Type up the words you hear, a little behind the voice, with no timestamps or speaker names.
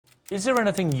Is there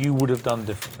anything you would have done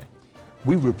differently?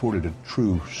 We reported a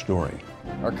true story.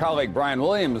 Our colleague Brian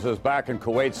Williams is back in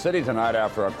Kuwait City tonight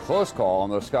after a close call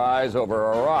in the skies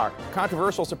over Iraq.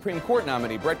 Controversial Supreme Court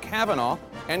nominee Brett Kavanaugh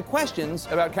and questions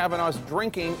about Kavanaugh's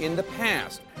drinking in the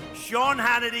past. Sean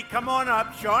Hannity, come on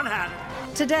up, Sean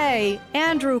Hannity. Today,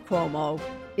 Andrew Cuomo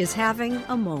is having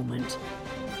a moment.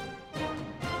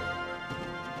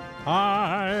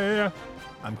 Hi,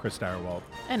 I'm Chris Starrowald.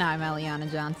 And I'm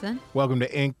Eliana Johnson. Welcome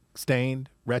to Ink-Stained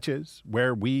Wretches,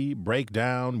 where we break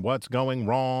down what's going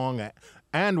wrong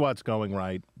and what's going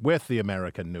right with the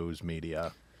American news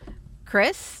media.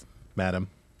 Chris? Madam?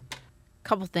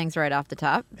 Couple things right off the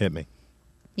top. Hit me.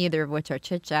 Neither of which are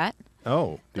chit-chat.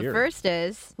 Oh, dear. The first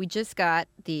is, we just got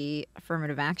the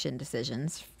affirmative action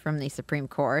decisions from the Supreme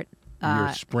Court.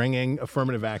 You're springing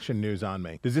affirmative action news on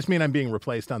me. Does this mean I'm being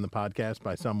replaced on the podcast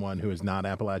by someone who is not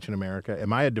Appalachian America?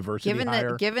 Am I a diversity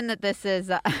hire? Given that this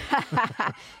is,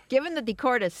 given that the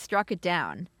court has struck it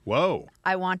down. Whoa.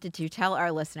 I wanted to tell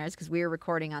our listeners, because we are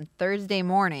recording on Thursday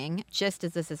morning, just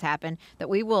as this has happened, that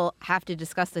we will have to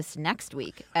discuss this next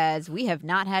week, as we have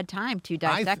not had time to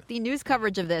dissect the news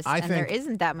coverage of this, and there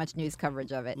isn't that much news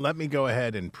coverage of it. Let me go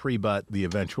ahead and pre-butt the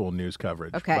eventual news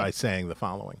coverage by saying the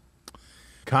following.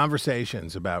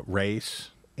 Conversations about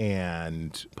race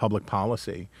and public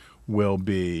policy will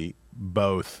be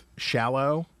both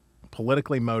shallow and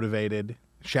politically motivated,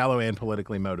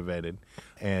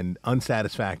 and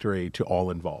unsatisfactory to all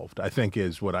involved, I think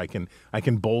is what I can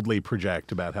boldly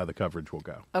project about how the coverage will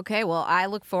go. Okay, well, I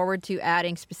look forward to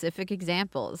adding specific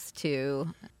examples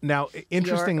to now,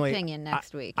 interestingly, your opinion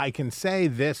next week. I can say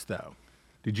this, though.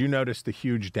 Did you notice the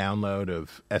huge download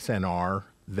of SNR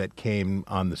that came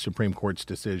on the Supreme Court's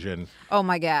decision? Oh,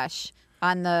 my gosh.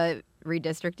 On the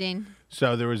redistricting?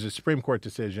 So there was a Supreme Court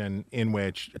decision in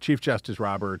which Chief Justice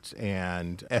Roberts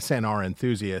and SNR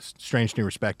enthusiast, Strange New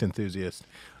Respect enthusiast,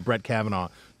 Brett Kavanaugh,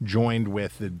 joined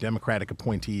with the Democratic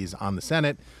appointees on the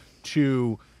Senate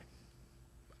to,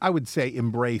 I would say,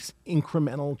 embrace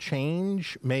incremental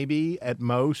change, maybe at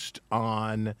most,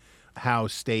 on how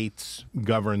states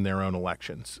govern their own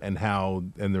elections and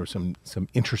there were some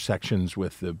intersections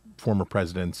with the former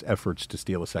president's efforts to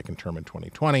steal a second term in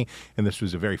 2020. And this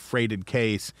was a very freighted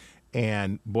case.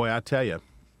 And boy, I tell you,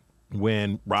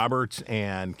 when Roberts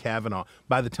and Kavanaugh,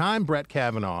 by the time Brett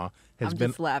Kavanaugh has been... I'm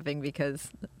just laughing because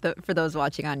for those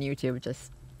watching on YouTube,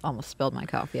 just almost spilled my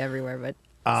coffee everywhere, but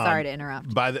sorry to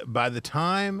interrupt. By the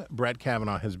time Brett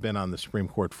Kavanaugh has been on the Supreme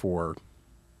Court for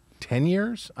 10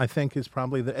 years, I think, is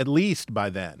probably at least by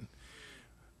then,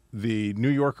 the New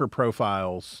Yorker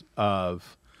profiles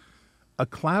of a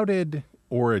clouded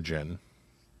origin,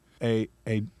 a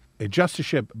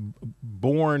justiceship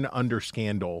born under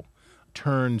scandal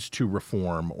turns to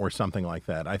reform or something like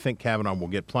that. I think Kavanaugh will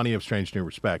get plenty of Strange New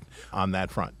Respect on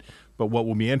that front. But what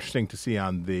will be interesting to see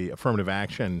on the affirmative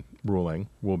action ruling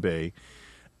will be,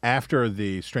 after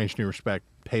the Strange New Respect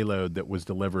payload that was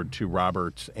delivered to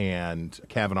Roberts and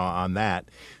Kavanaugh on that,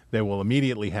 they will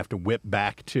immediately have to whip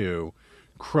back to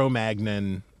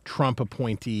Cro-Magnon, Trump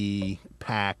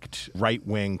appointee-packed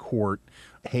right-wing court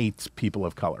hates people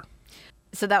of color.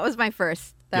 So that was my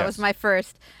first. That was my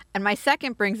first. And my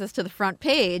second brings us to the front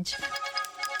page.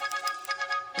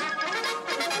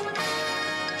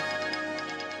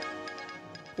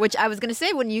 Which I was going to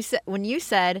say when you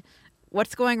said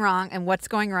what's going wrong and what's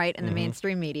going right in the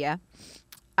mainstream media,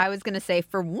 I was going to say,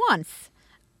 for once,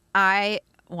 I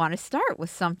want to start with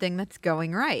something that's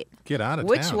going right. Get out of town.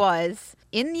 Which was,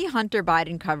 in the Hunter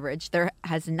Biden coverage, there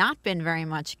has not been very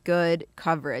much good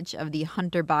coverage of the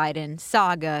Hunter Biden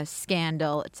saga,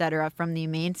 scandal, etc. from the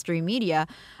mainstream media.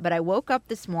 But I woke up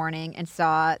this morning and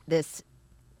saw this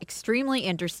extremely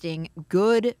interesting,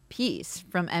 good piece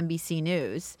from NBC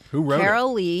News. Who wrote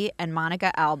Carol Lee and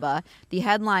Monica Alba. The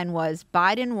headline was,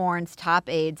 Biden warns top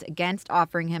aides against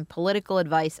offering him political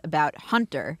advice about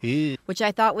Hunter, which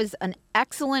I thought was an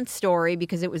excellent story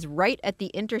because it was right at the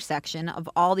intersection of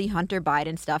all the Hunter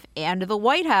Biden stuff and the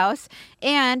White House.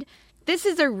 And this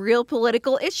is a real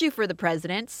political issue for the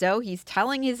president, so he's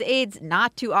telling his aides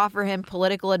not to offer him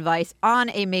political advice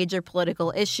on a major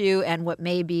political issue and what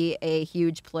may be a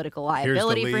huge political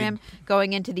liability for him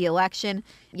going into the election.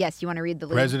 Yes, you want to read the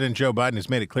lead? President Joe Biden has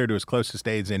made it clear to his closest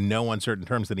aides in no uncertain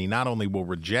terms that he not only will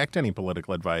reject any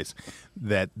political advice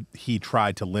that he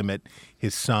tried to limit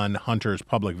his son Hunter's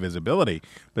public visibility,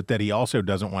 but that he also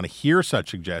doesn't want to hear such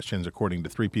suggestions, according to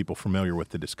three people familiar with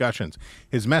the discussions.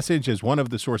 His message, as one of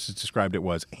the sources described it,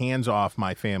 was, hands off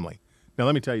my family. Now,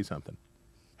 let me tell you something.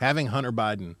 Having Hunter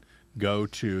Biden go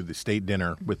to the state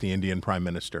dinner with the Indian prime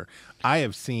minister, I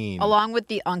have seen... Along with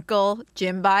the uncle,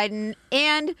 Jim Biden,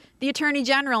 and the attorney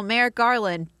general, Merrick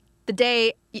Garland, the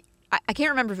day, I can't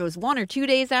remember if it was 1 or 2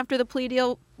 days after the plea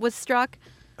deal was struck.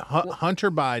 Hunter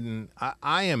Biden,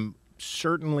 I am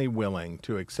certainly willing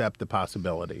to accept the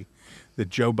possibility that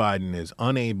Joe Biden is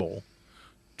unable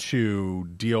to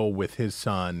deal with his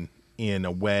son in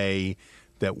a way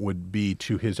that would be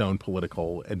to his own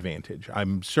political advantage.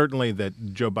 I'm certainly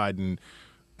that Joe Biden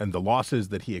and the losses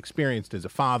that he experienced as a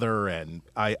father, and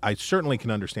I certainly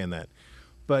can understand that.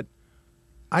 But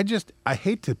I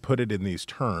hate to put it in these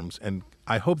terms, and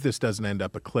I hope this doesn't end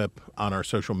up a clip on our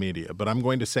social media, but I'm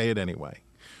going to say it anyway,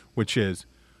 which is,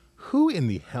 who in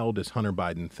the hell does Hunter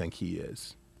Biden think he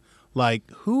is? Like,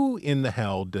 who in the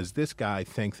hell does this guy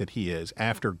think that he is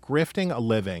after grifting a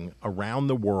living around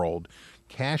the world,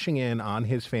 cashing in on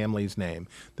his family's name,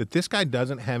 that this guy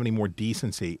doesn't have any more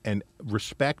decency and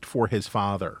respect for his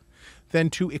father than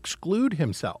to exclude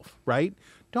himself, right?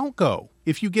 Don't go.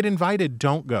 If you get invited,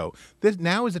 don't go.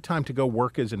 Now is the time to go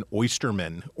work as an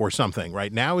oysterman or something,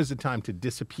 right? Now is the time to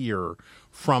disappear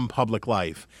from public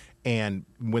life. And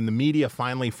when the media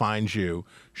finally finds you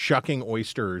shucking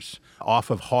oysters off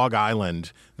of Hog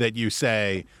Island, that you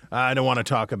say, I don't want to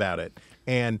talk about it.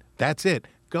 And that's it.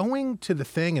 Going to the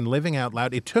thing and living out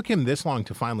loud. It took him this long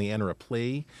to finally enter a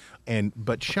plea.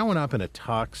 But showing up in a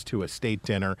tux to a state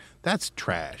dinner, that's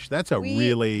trash. That's a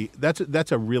really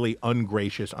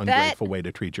ungracious, ungrateful way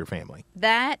to treat your family.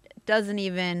 That doesn't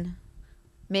even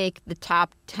make the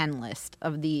top 10 list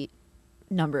of the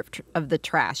number of the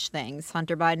trash things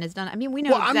Hunter Biden has done. I mean, we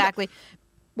know exactly.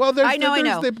 There's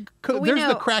know. There's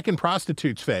the crack and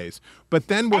prostitutes phase, but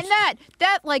then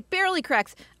that like barely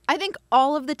cracks. I think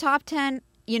all of the top 10,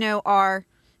 are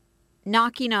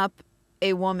knocking up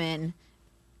a woman,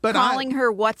 calling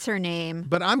her what's her name.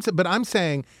 But I'm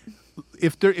saying,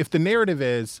 if the narrative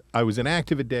is I was in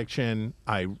active addiction,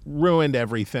 I ruined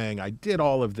everything, I did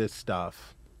all of this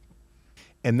stuff,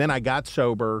 and then I got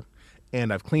sober.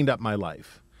 And I've cleaned up my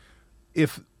life.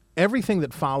 If everything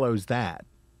that follows that,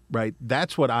 right,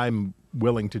 that's what I'm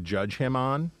willing to judge him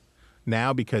on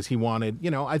now, because he wanted,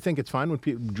 I think it's fine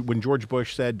when George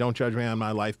Bush said, don't judge me on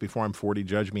my life before I'm 40,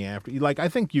 judge me after. Like, I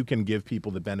think you can give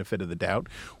people the benefit of the doubt.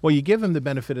 Well, you give him the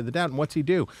benefit of the doubt, and what's he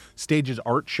do? Stages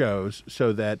art shows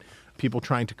so that people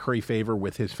trying to curry favor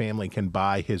with his family can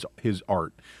buy his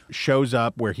art. Shows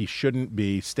up where he shouldn't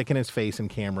be, sticking his face in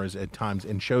cameras at times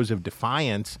in shows of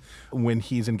defiance when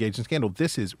he's engaged in scandal.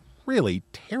 This is really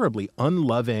terribly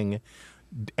unloving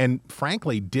and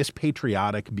frankly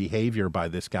dispatriotic behavior by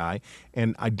this guy.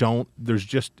 And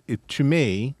to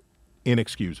me,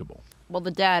 inexcusable. Well,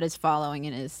 the dad is following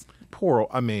in his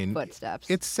footsteps.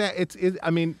 It's sad.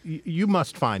 You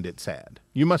must find it sad.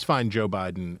 You must find Joe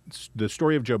Biden, the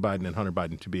story of Joe Biden and Hunter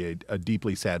Biden, to be a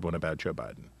deeply sad one about Joe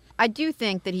Biden. I do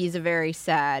think that he's a very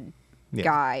sad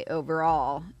guy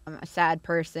overall. A sad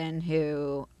person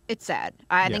who, it's sad.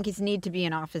 I think his need to be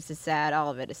in office is sad. All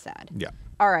of it is sad. Yeah.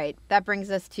 All right. That brings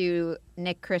us to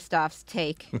Nick Kristof's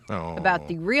take about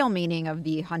the real meaning of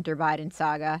the Hunter Biden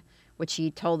saga, which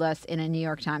he told us in a New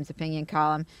York Times opinion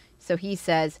column. So he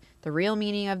says, the real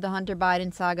meaning of the Hunter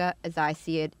Biden saga, as I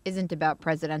see it, isn't about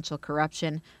presidential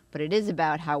corruption, but it is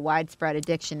about how widespread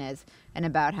addiction is and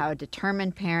about how a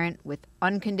determined parent with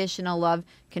unconditional love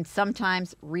can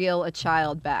sometimes reel a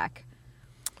child back.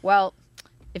 Well,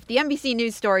 if the NBC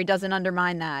News story doesn't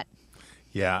undermine that.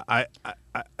 Yeah, I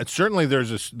certainly there's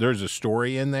a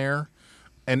story in there.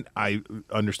 And I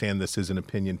understand this is an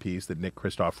opinion piece that Nick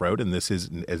Kristof wrote, and this is,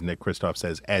 as Nick Kristof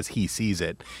says, as he sees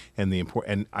it.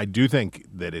 And I do think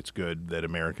that it's good that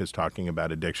America's talking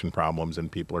about addiction problems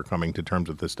and people are coming to terms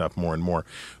with this stuff more and more.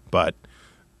 But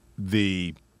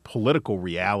the political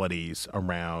realities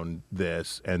around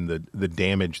this and the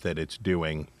damage that it's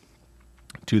doing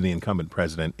to the incumbent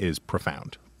president is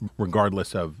profound,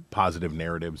 regardless of positive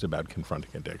narratives about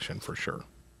confronting addiction, for sure.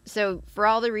 So for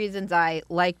all the reasons I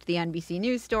liked the NBC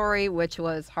News story, which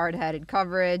was hard-headed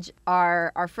coverage,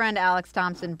 our friend Alex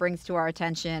Thompson brings to our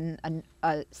attention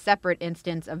a separate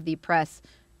instance of the press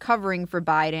covering for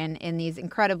Biden in these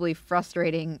incredibly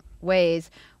frustrating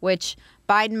ways, which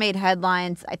Biden made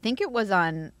headlines. I think it was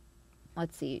on,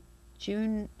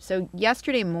 June. So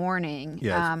yesterday morning.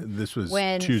 Yeah, this was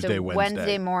Wednesday.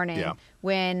 Wednesday morning,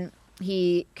 when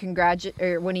he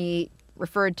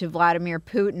referred to Vladimir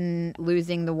Putin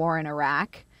losing the war in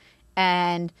Iraq.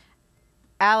 And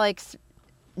Alex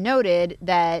noted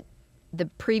that the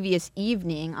previous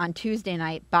evening on Tuesday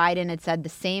night, Biden had said the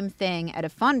same thing at a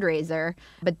fundraiser,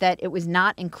 but that it was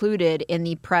not included in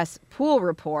the press pool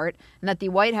report, and that the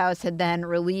White House had then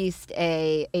released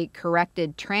a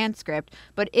corrected transcript.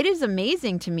 But it is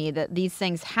amazing to me that these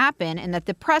things happen and that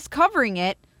the press covering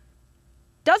it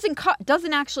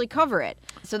doesn't actually cover it.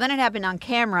 So then it happened on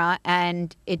camera,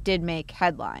 and it did make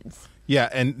headlines. Yeah,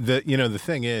 and the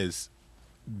thing is,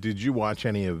 did you watch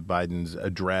any of Biden's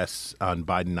address on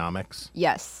Bidenomics?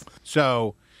 Yes.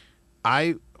 So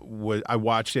I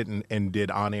watched it and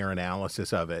did on-air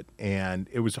analysis of it, and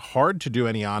it was hard to do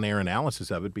any on-air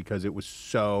analysis of it because it was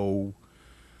so,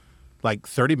 like,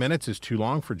 30 minutes is too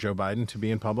long for Joe Biden to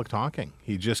be in public talking.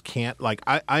 He just can't, like,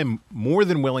 I'm more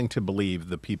than willing to believe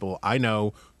the people I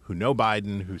know who know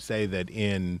Biden, who say that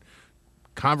in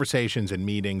conversations and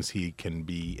meetings he can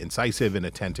be incisive and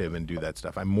attentive and do that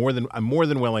stuff. I'm more than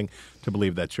willing to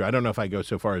believe that's true. I don't know if I go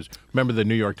so far as remember the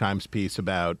New York Times piece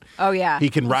about he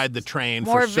can ride the train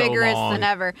more for so vigorous long. than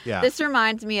ever. Yeah. This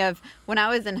reminds me of when I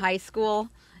was in high school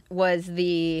was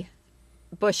the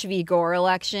Bush v. Gore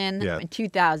election in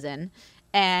 2000,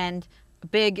 and a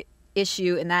big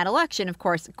issue in that election, of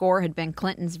course, Gore had been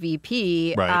Clinton's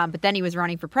VP, right. But then he was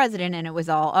running for president, and it was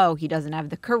all, he doesn't have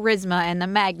the charisma and the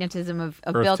magnetism of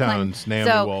Bill Clinton. Naomi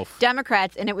so Wolf.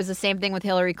 Democrats, and it was the same thing with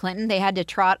Hillary Clinton, they had to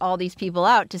trot all these people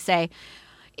out to say,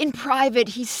 in private,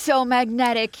 he's so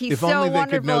magnetic, he's if so only they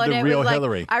wonderful. could know and the it real was like,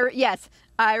 Hillary. Yes,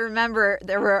 I remember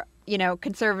there were,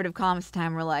 conservative columnists at the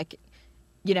time were like,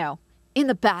 in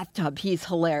the bathtub, he's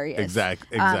hilarious.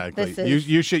 Exactly.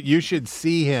 You should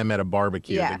see him at a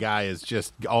barbecue. Yeah. The guy is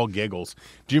just all giggles.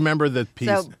 Do you remember the piece?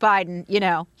 So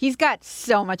Biden, he's got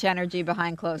so much energy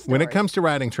behind closed doors. When it comes to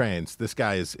riding trains, this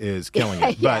guy is killing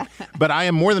it. Yeah. But I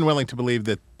am more than willing to believe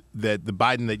that the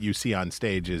Biden that you see on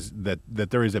stage is that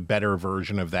there is a better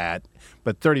version of that.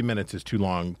 But 30 minutes is too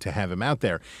long to have him out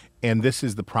there. And this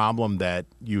is the problem that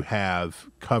you have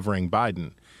covering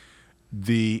Biden.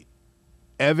 The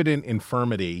evident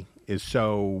infirmity is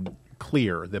so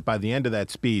clear that by the end of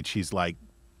that speech, he's like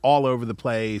all over the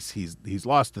place. He's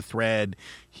lost the thread.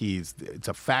 It's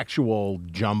a factual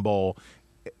jumble,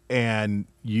 and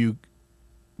you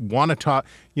want to talk.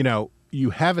 You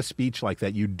have a speech like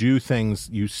that. You do things.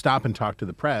 You stop and talk to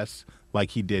the press, like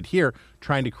he did here,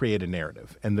 trying to create a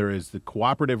narrative. And there is the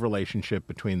cooperative relationship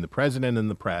between the president and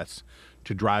the press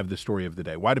to drive the story of the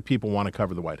day. Why do people want to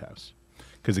cover the White House?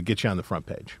 Because it gets you on the front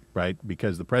page, right?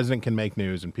 Because the president can make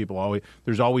news, and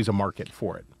there's always a market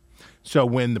for it. So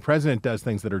when the president does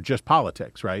things that are just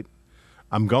politics, right?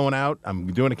 I'm going out,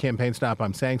 I'm doing a campaign stop,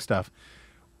 I'm saying stuff.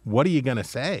 What are you going to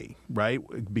say, right?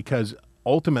 Because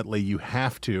ultimately you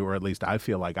have to, or at least I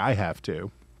feel like I have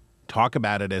to, talk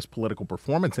about it as political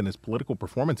performance. And as political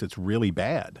performance, it's really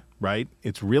bad, right?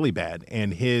 It's really bad.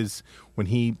 And when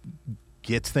he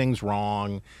gets things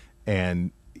wrong,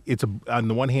 and on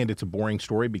the one hand, it's a boring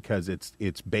story because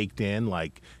it's baked in.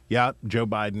 Like, Joe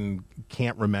Biden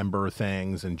can't remember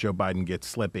things, and Joe Biden gets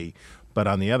slippy. But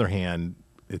on the other hand,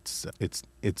 it's.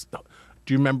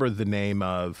 Do you remember the name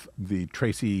of the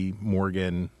Tracy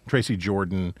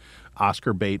Jordan,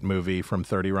 Oscar bait movie from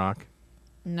 30 Rock?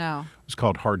 No. It was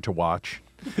called Hard to Watch.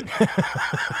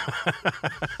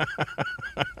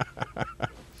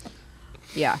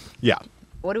 Yeah. Yeah.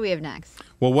 What do we have next?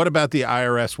 Well, what about the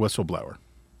IRS whistleblower?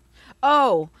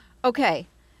 Oh, okay.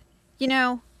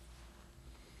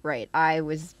 Right, I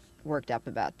was worked up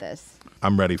about this.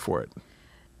 I'm ready for it.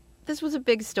 This was a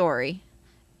big story.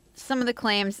 Some of the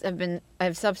claims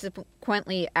have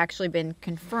subsequently actually been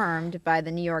confirmed by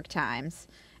the New York Times.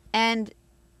 And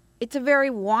it's a very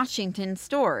Washington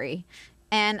story.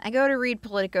 And I go to read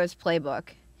Politico's playbook.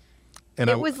 And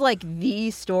it was like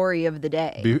the story of the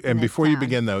day. And before you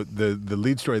begin, though, the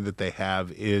lead story that they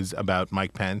have is about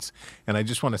Mike Pence. And I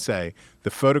just want to say, the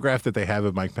photograph that they have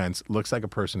of Mike Pence looks like a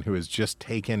person who has just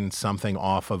taken something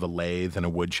off of a lathe in a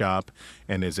wood shop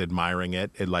and is admiring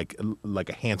it, like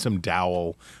a handsome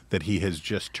dowel that he has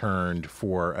just turned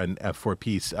for a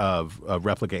piece of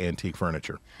replica antique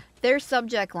furniture. Their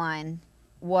subject line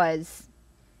was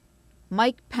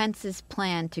Mike Pence's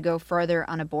plan to go further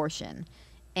on abortion.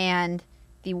 And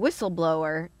the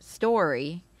whistleblower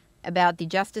story about the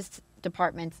Justice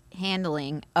Department's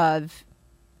handling of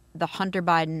the Hunter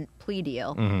Biden plea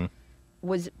deal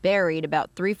was buried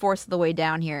about 3/4 of the way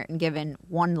down here and given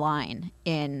one line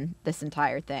in this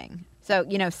entire thing. So,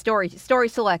 story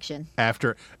selection.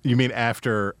 After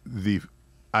the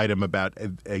item about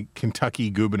a Kentucky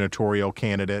gubernatorial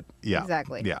candidate? Yeah.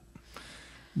 Exactly. Yeah.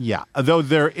 Yeah. Though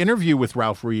their interview with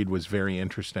Ralph Reed was very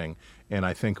interesting, and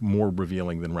I think more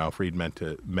revealing than Ralph Reed meant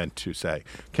to say.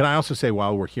 Can I also say,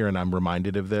 while we're here and I'm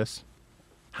reminded of this,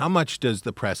 how much does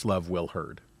the press love Will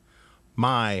Hurd?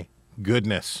 My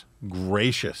goodness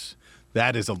gracious,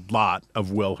 that is a lot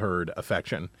of Will Hurd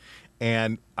affection.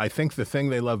 And I think the thing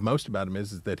they love most about him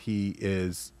is that he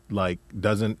is I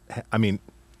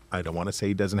don't want to say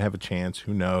he doesn't have a chance.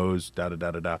 Who knows?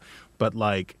 But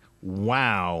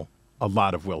wow, a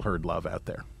lot of Will Hurd love out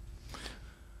there.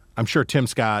 I'm sure Tim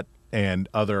Scott and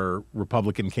other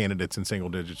Republican candidates in single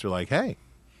digits are like, hey,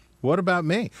 what about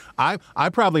me? I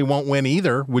probably won't win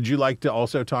either. Would you like to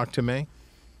also talk to me?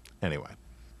 Anyway.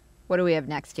 What do we have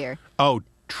next here? Oh,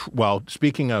 well,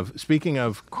 speaking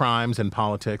of crimes and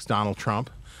politics, Donald Trump.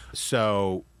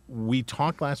 So we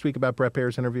talked last week about Bret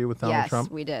Baier's interview with Donald Trump.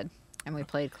 Yes, we did. And we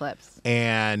played clips.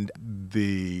 And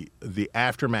the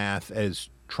aftermath as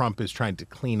Trump is trying to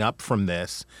clean up from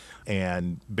this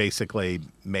and basically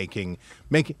making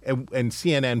and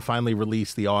CNN finally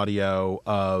released the audio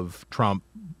of Trump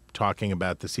talking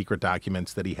about the secret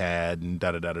documents that he had and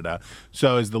da-da-da-da-da.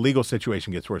 So as the legal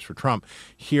situation gets worse for Trump,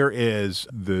 here is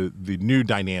the new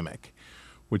dynamic,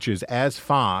 which is as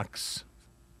Fox,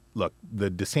 look,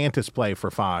 the DeSantis play for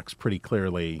Fox pretty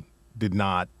clearly did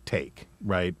not take,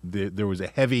 right? There was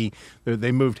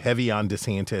they moved heavy on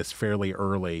DeSantis fairly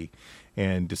early,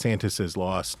 and DeSantis has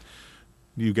lost,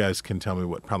 you guys can tell me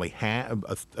what, probably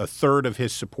a third of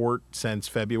his support since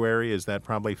February. Is that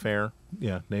probably fair?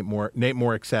 Yeah, Nate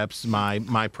Moore accepts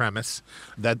my premise.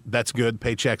 That's good.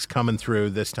 Paychecks coming through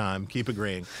this time. Keep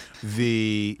agreeing.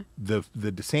 The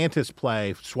DeSantis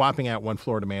play, swapping out one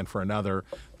Florida man for another,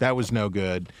 that was no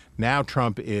good. Now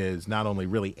Trump is not only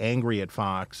really angry at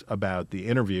Fox about the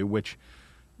interview, which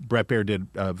Bret Baier did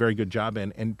a very good job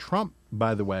in, and Trump,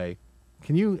 by the way,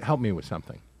 can you help me with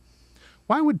something?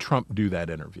 Why would Trump do that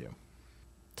interview?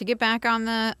 To get back on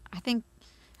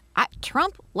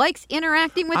Trump likes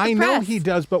interacting with the I press. know he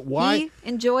does, but why? He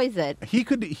enjoys it. He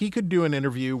could do an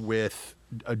interview with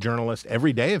a journalist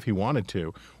every day if he wanted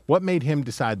to. What made him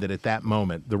decide that at that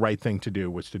moment the right thing to do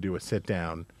was to do a sit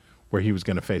down where he was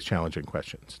going to face challenging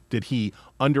questions? Did he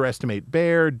underestimate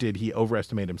Baier? Did he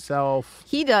overestimate himself?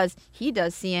 He does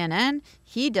CNN.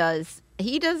 He does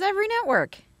every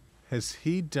network. Has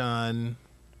he done?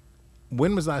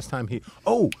 When was the last time he?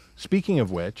 Oh, speaking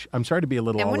of which, I'm sorry to be a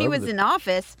little. And all when he over was in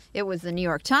office, it was the New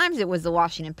York Times, it was the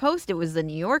Washington Post, it was the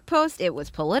New York Post, it was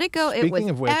Politico, it was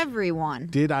of which, everyone.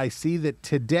 Did I see that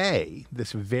today,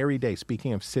 this very day,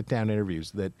 speaking of sit-down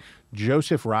interviews, that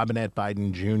Joseph Robinette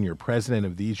Biden Jr., President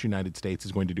of these United States,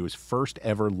 is going to do his first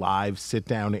ever live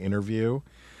sit-down interview,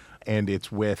 and it's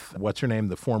with what's her name,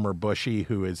 the former Bushy,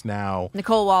 who is now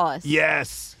Nicole Wallace.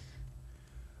 Yes,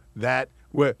 that.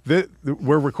 We're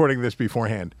recording this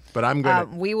beforehand, but I'm going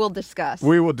to. We will discuss.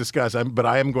 We will discuss. But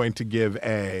I am going to give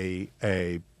a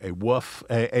woof,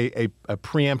 a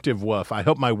preemptive woof. I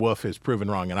hope my woof is proven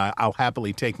wrong, and I'll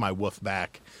happily take my woof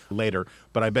back later.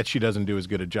 But I bet she doesn't do as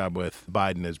good a job with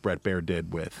Biden as Bret Baier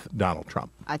did with Donald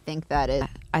Trump. I think that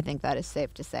is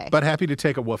safe to say. But happy to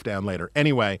take a woof down later.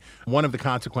 Anyway, one of the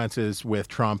consequences with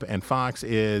Trump and Fox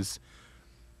is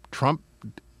Trump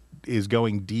is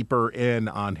going deeper in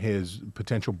on his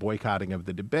potential boycotting of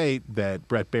the debate that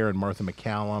Bret Baier and Martha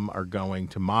McCallum are going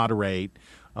to moderate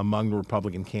among the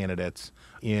Republican candidates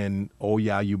in Oh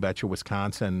Yeah, You Betcha,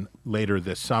 Wisconsin later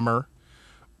this summer.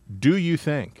 Do you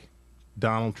think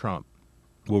Donald Trump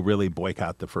will really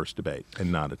boycott the first debate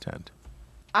and not attend?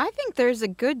 I think there's a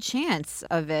good chance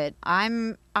of it. I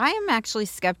am actually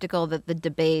skeptical that the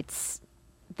debates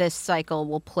this cycle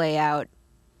will play out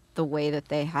the way that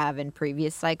they have in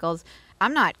previous cycles.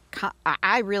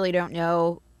 I really don't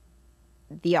know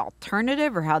the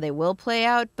alternative or how they will play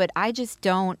out, but I just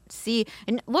don't see.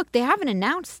 And look, they haven't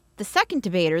announced the second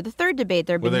debate or the third debate.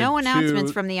 There have been no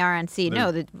announcements from the RNC.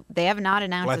 No, they have not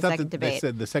announced the second debate. They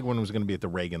said the second one was going to be at the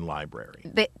Reagan Library.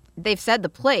 They've said the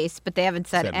place, but they haven't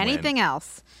said anything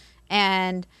else.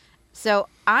 And so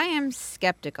I am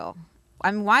skeptical.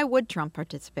 Why would Trump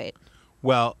participate?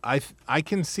 Well, I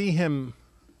can see him.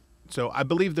 So I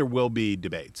believe there will be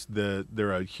debates.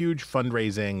 They're a huge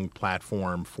fundraising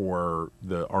platform for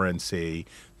the RNC.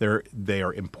 They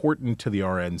are important to the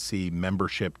RNC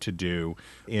membership to do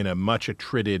in a much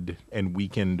attrited and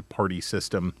weakened party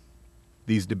system.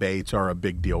 These debates are a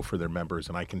big deal for their members.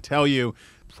 And I can tell you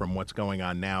from what's going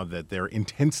on now that they're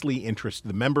intensely interested.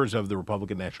 The members of the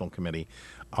Republican National Committee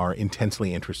are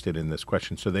intensely interested in this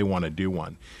question. So they want to do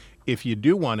one. If you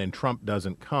do one and Trump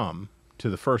doesn't come to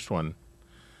the first one,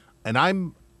 and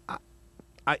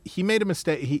he made a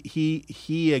mistake.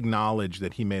 He acknowledged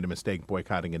that he made a mistake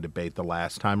boycotting a debate the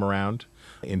last time around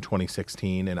in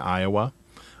 2016 in Iowa.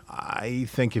 I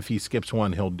think if he skips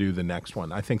one, he'll do the next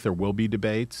one. I think there will be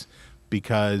debates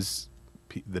because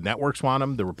the networks want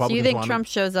him. The Republicans want him. So you think Trump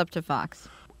shows up to Fox?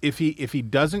 If he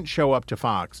doesn't show up to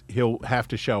Fox, he'll have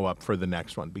to show up for the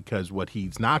next one because what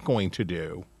he's not going to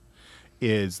do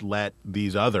is let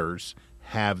these others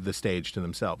have the stage to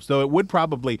themselves. Though it would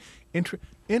probably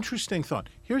interesting thought.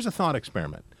 Here's a thought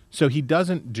experiment. So he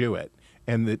doesn't do it,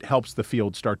 and it helps the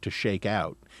field start to shake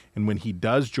out. And when he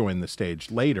does join the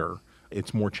stage later,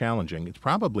 it's more challenging. It's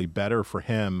probably better for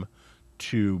him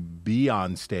to be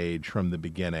on stage from the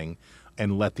beginning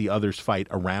and let the others fight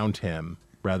around him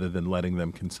rather than letting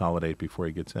them consolidate before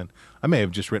he gets in. I may have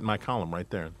just written my column right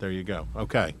there. There you go.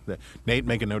 Okay. Nate,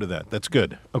 make a note of that. That's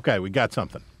good. Okay, we got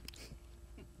something.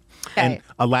 Okay. And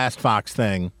a last Fox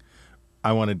thing,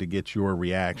 I wanted to get your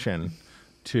reaction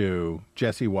to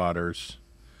Jesse Waters,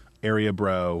 Area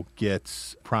Bro,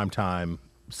 gets primetime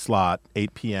slot,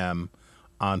 8 p.m.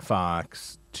 on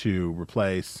Fox to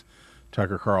replace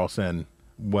Tucker Carlson.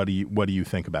 What do you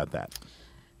think about that?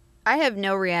 I have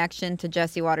no reaction to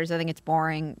Jesse Waters. I think it's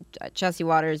boring. Jesse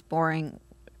Waters, boring.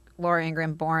 Laura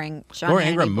Ingraham, boring. Laura Hannity,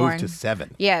 Ingraham boring. moved to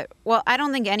 7. Yeah. Well, I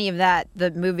don't think any of that,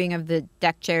 the moving of the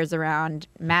deck chairs around,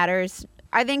 matters.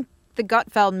 I think the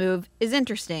Gutfeld move is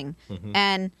interesting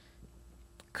and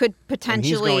could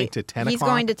potentially. And he's going to 10 o'clock? He's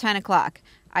going to 10 o'clock.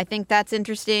 I think that's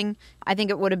interesting. I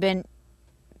think it would have been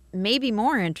maybe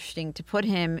more interesting to put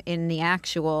him in the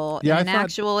actual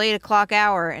actual 8 o'clock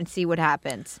hour and see what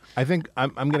happens. I think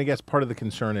I'm going to guess part of the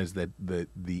concern is that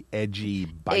the edgy,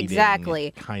 biting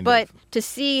exactly. kind but of. to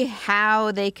see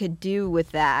how they could do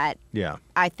with that, Yeah.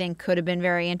 I think could have been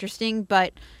very interesting.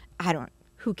 But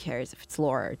who cares if it's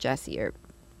Laura or Jesse or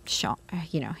Sean,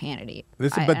 Hannity.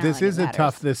 This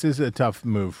is a tough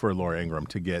move for Laura Ingraham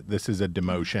to get. This is a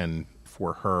demotion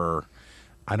for her.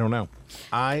 I don't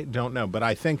know, but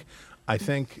I think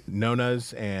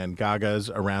Nonas and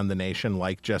Gagas around the nation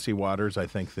like Jesse Waters. I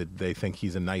think that they think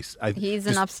he's he's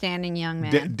an upstanding young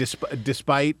man.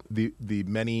 Despite the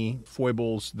many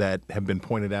foibles that have been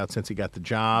pointed out since he got the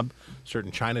job,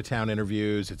 certain Chinatown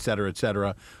interviews, et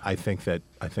cetera, I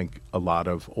think a lot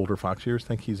of older Foxiers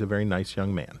think he's a very nice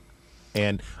young man.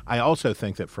 And I also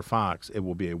think that for Fox, it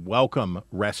will be a welcome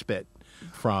respite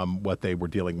from what they were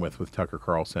dealing with Tucker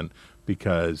Carlson,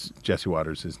 because Jesse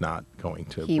Waters is not going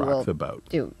to rock the boat.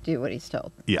 Do what he's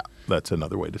told. Yeah, that's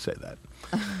another way to say that.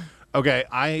 Okay,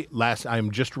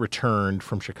 I'm just returned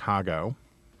from Chicago,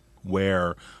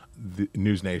 where the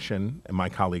News Nation and my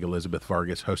colleague Elizabeth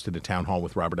Vargas hosted a town hall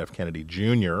with Robert F. Kennedy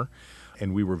Jr.,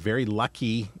 and we were very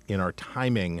lucky in our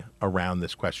timing around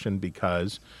this question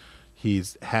because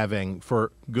he's having,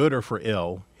 for good or for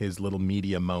ill, his little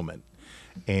media moment.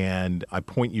 And I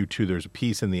point you to, there's a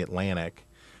piece in The Atlantic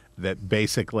that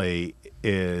basically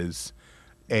is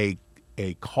a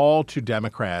call to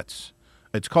Democrats.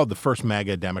 It's called The First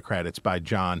MAGA Democrat. It's by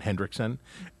John Hendrickson.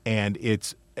 And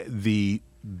it's the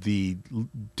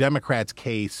Democrats'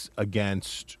 case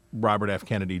against Robert F.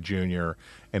 Kennedy Jr.,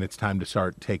 and it's time to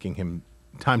start taking him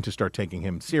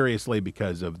seriously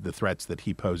because of the threats that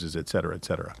he poses, et cetera, et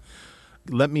cetera.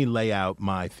 Let me lay out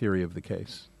my theory of the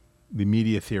case. The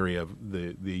media theory of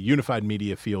the unified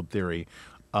media field theory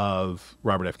of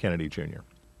Robert F. Kennedy Jr.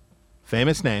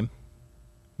 Famous name,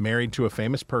 married to a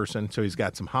famous person, so he's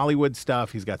got some Hollywood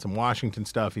stuff, he's got some Washington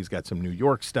stuff, he's got some New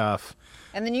York stuff.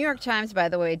 And the New York Times, by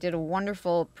the way, did a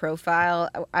wonderful profile.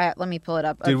 Let me pull it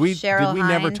up. Did we Cheryl Hines.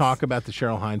 Never talk about the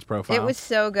Cheryl Hines profile? It was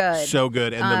so good. So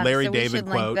good. And the Larry David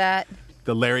quote. Link that.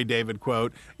 The Larry David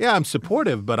quote, yeah, I'm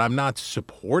supportive, but I'm not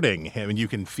supporting him. And you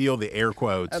can feel the air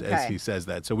quotes as he says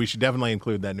that. So we should definitely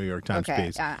include that New York Times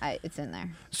piece. It's in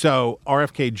there. So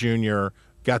RFK Jr.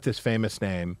 got this famous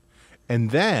name.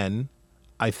 And then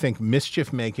I think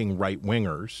mischief-making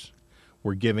right-wingers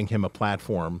were giving him a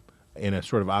platform in a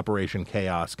sort of Operation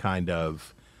Chaos kind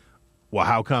of, well,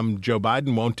 how come Joe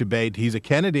Biden won't debate? He's a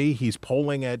Kennedy. He's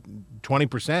polling at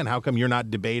 20%. How come you're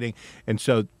not debating? And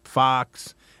so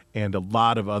Fox and a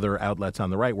lot of other outlets on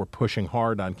the right were pushing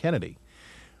hard on Kennedy.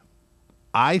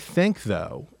 I think,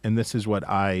 though, and this is what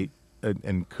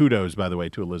and kudos, by the way,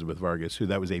 to Elizabeth Vargas, who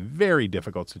that was a very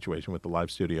difficult situation with the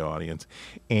live studio audience,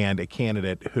 and a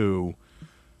candidate who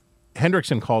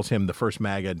Hendrickson calls him the first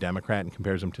MAGA Democrat and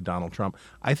compares him to Donald Trump.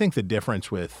 I think the difference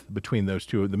between those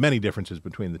two, the many differences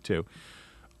between the two,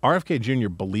 RFK Jr.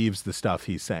 believes the stuff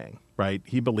he's saying, right?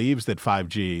 He believes that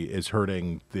 5G is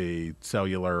hurting the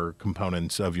cellular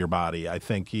components of your body. I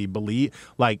think he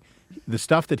the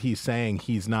stuff that he's saying,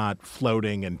 he's not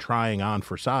floating and trying on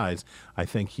for size. I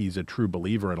think he's a true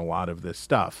believer in a lot of this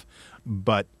stuff.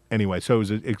 But anyway, so it was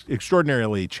an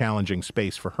extraordinarily challenging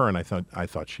space for her, and I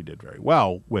thought she did very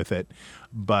well with it.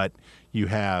 But you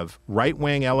have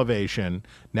right-wing elevation.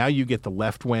 Now you get the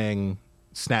left-wing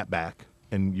snapback.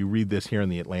 And you read this here in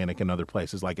The Atlantic and other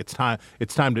places, like it's time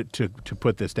to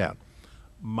put this down.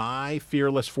 My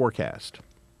fearless forecast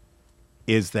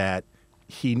is that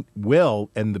he will,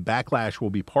 and the backlash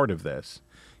will be part of this,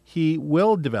 he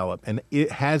will develop, and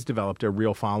it has developed a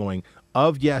real following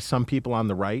of, yes, some people on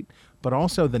the right, but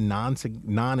also the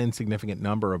non-insignificant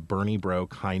number of Bernie bro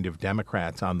kind of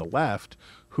Democrats on the left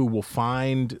who will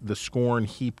find the scorn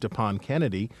heaped upon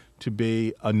Kennedy to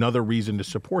be another reason to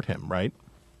support him, right?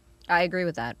 I agree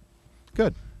with that.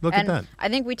 Good. Look at that. I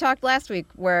think we talked last week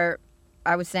where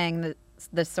I was saying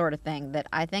this sort of thing, that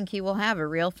I think he will have a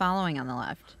real following on the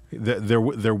left.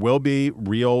 There will be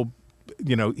real,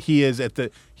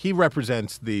 he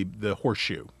represents the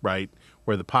horseshoe, right?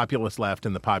 Where the populist left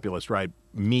and the populist right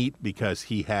meet because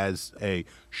he has a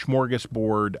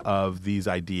smorgasbord of these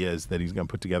ideas that he's going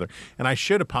to put together. And I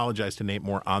should apologize to Nate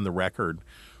Moore on the record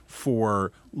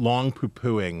for long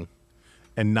poo-pooing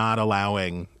and not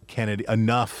allowing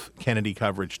enough Kennedy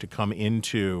coverage to come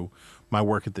into my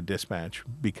work at the Dispatch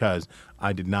because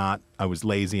I was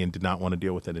lazy and did not want to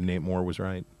deal with it. And Nate Moore was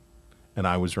right. And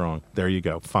I was wrong. There you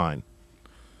go. Fine.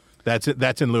 That's it.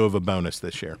 That's in lieu of a bonus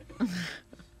this year.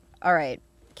 All right.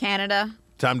 Canada.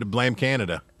 Time to blame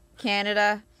Canada.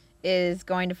 Canada is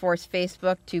going to force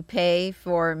Facebook to pay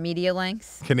for media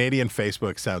links. Canadian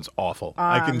Facebook sounds awful.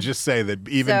 I can just say that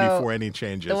even before any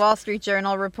changes. The Wall Street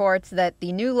Journal reports that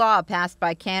the new law passed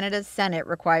by Canada's Senate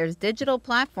requires digital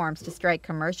platforms to strike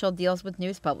commercial deals with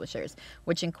news publishers,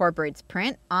 which incorporates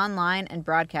print, online, and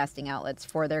broadcasting outlets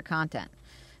for their content.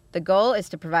 The goal is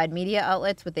to provide media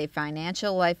outlets with a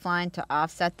financial lifeline to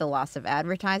offset the loss of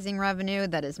advertising revenue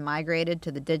that is migrated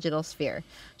to the digital sphere.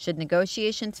 Should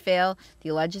negotiations fail,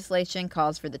 the legislation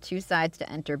calls for the two sides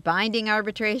to enter binding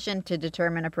arbitration to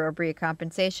determine appropriate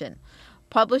compensation.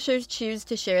 Publishers choose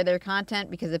to share their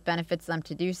content because it benefits them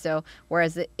to do so,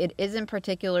 whereas it isn't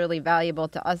particularly valuable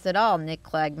to us at all, Nick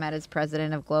Clegg, Meta's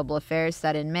president of global affairs,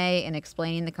 said in May in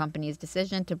explaining the company's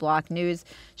decision to block news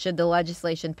should the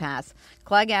legislation pass.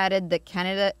 Clegg added that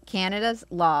Canada's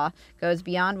law goes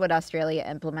beyond what Australia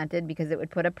implemented because it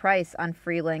would put a price on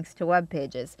free links to web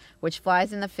pages, which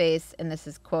flies in the face, and this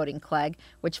is quoting Clegg,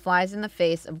 which flies in the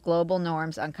face of global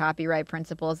norms on copyright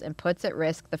principles and puts at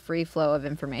risk the free flow of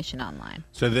information online.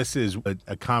 So this is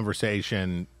a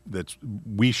conversation that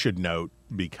we should note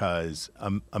because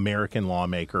American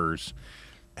lawmakers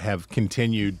have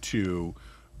continued to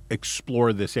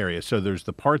explore this area. So there's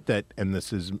the part that, and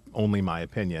this is only my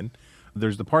opinion,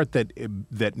 there's the part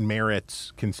that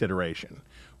merits consideration,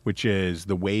 which is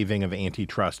the waiving of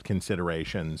antitrust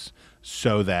considerations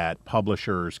so that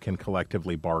publishers can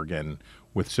collectively bargain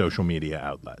with social media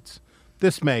outlets.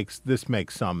 This makes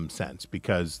some sense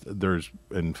because there's,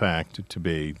 in fact,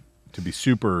 to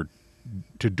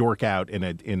dork out in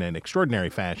an extraordinary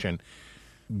fashion,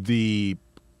 the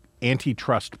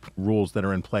antitrust rules that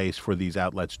are in place for these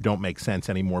outlets don't make sense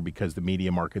anymore because the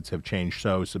media markets have changed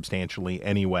so substantially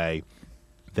anyway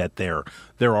that they're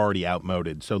already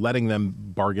outmoded. So letting them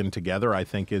bargain together, I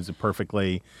think, is a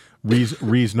perfectly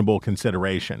reasonable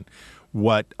consideration.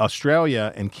 What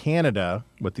Australia and Canada,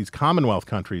 what these Commonwealth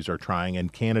countries are trying,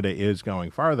 and Canada is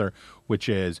going farther, which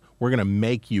is we're going to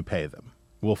make you pay them.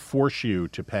 We'll force you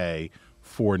to pay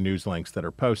for news links that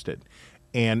are posted.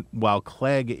 And while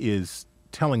Clegg is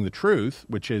telling the truth,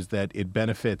 which is that it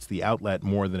benefits the outlet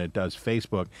more than it does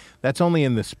Facebook, that's only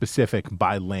in the specific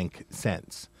by link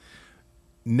sense.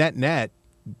 Net,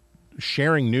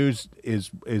 sharing news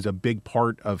is a big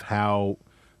part of how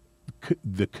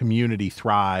the community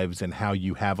thrives and how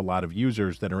you have a lot of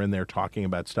users that are in there talking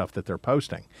about stuff that they're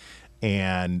posting.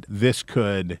 And this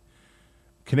could,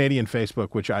 Canadian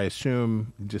Facebook, which I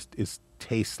assume just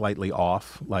tastes slightly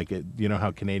off, like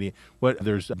how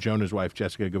there's Jonah's wife,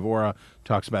 Jessica Gavora,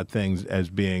 talks about things as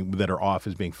being, that are off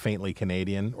as being faintly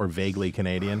Canadian or vaguely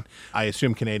Canadian. I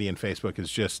assume Canadian Facebook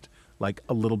is just like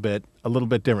a little bit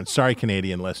different. Sorry,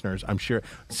 Canadian listeners. I'm sure.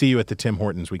 See you at the Tim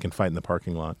Hortons. We can fight in the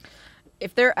parking lot.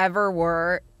 If there ever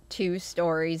were two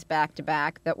stories back to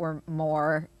back that were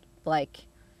more like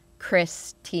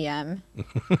Chris TM,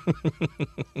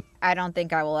 I don't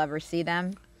think I will ever see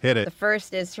them. Hit it. The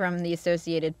first is from the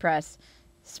Associated Press.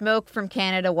 Smoke from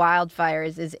Canada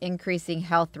wildfires is increasing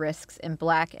health risks in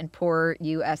Black and poorer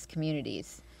U.S.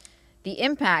 communities. The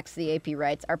impacts, the AP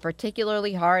writes, are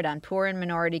particularly hard on poor and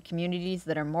minority communities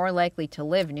that are more likely to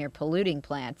live near polluting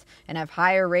plants and have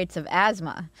higher rates of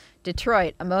asthma.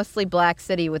 Detroit, a mostly black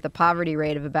city with a poverty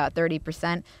rate of about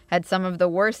 30%, had some of the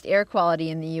worst air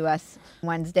quality in the U.S.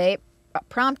 Wednesday,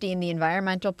 prompting the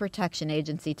Environmental Protection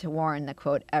Agency to warn that,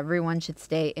 quote, everyone should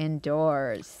stay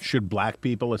indoors. Should black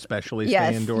people especially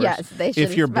stay indoors? Yes, they should.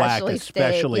 If you're black,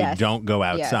 especially yes. don't go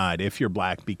outside. Yes. If you're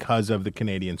black, because of the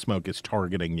Canadian smoke is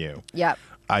targeting you. Yep.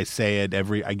 I say it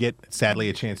I get, sadly,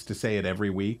 a chance to say it every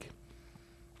week.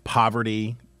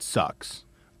 Poverty sucks.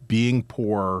 Being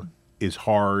poor is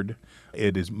hard.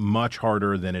 It is much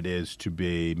harder than it is to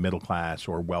be middle class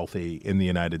or wealthy in the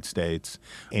United States.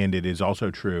 And it is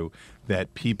also true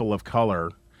that people of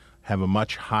color have a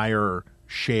much higher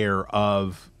share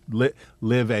of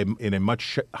live in a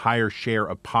much higher share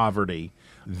of poverty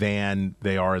than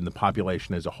they are in the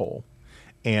population as a whole.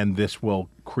 And this will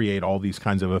create all these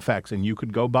kinds of effects. And you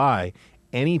could go by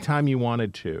anytime you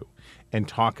wanted to and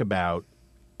talk about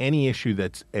any issue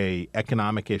that's a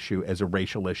economic issue as a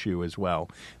racial issue as well.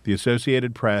 The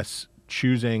Associated Press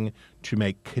choosing to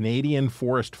make Canadian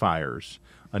forest fires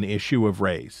an issue of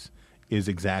race is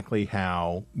exactly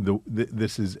how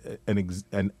this is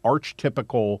an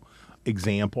archetypical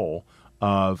example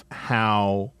of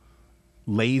how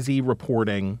lazy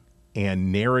reporting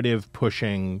and narrative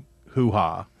pushing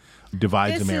hoo-ha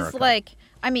divides America. This is like,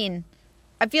 I mean,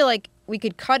 I feel like we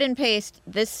could cut and paste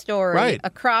this story Right.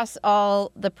 across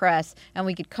all the press, and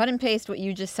we could cut and paste what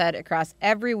you just said across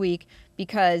every week,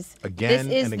 because Again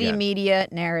this is and the again. media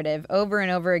narrative over and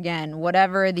over again.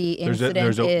 Whatever the incident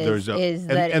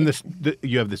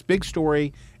you have this big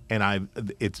story, and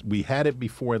we had it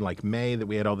before in like May that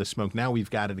we had all this smoke. Now we've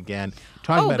got it again.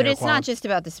 Talking about but air it's not quality. just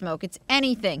about the smoke. It's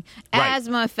anything. Right.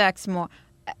 Asthma affects more.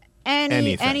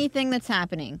 Anything that's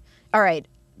happening. All right.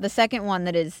 The second one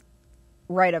that is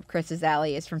right up Chris's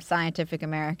alley is from Scientific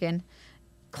American.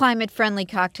 Climate-friendly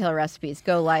cocktail recipes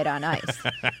go light on ice.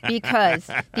 Because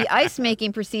the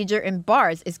ice-making procedure in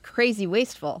bars is crazy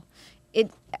wasteful.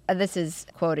 This is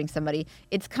quoting somebody.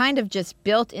 It's kind of just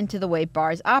built into the way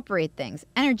bars operate things.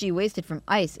 Energy wasted from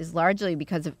ice is largely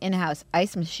because of in-house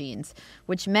ice machines,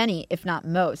 which many, if not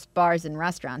most, bars and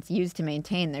restaurants use to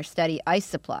maintain their steady ice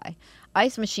supply.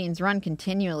 Ice machines run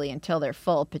continually until they're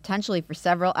full, potentially for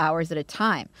several hours at a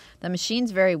time. The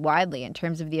machines vary widely in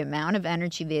terms of the amount of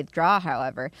energy they draw,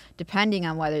 however, depending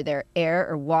on whether they're air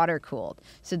or water cooled.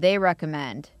 So they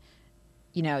recommend,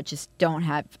 just don't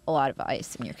have a lot of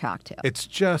ice in your cocktail. It's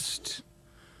just,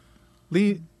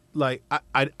 like,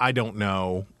 I don't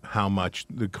know how much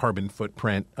the carbon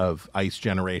footprint of ice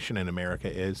generation in America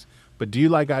is, but do you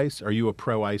like ice? Are you a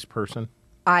pro-ice person?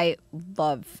 I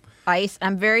love ice.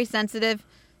 I'm very sensitive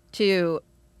to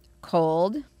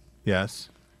cold. Yes.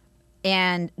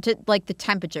 And to like the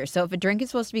temperature. So if a drink is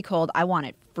supposed to be cold, I want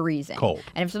it freezing. Cold.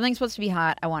 And if something's supposed to be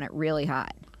hot, I want it really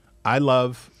hot. I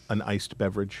love an iced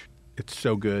beverage. It's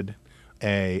so good.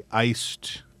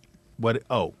 Let's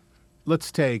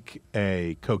take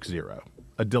a Coke Zero,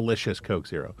 a delicious Coke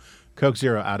Zero. Coke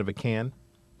Zero out of a can.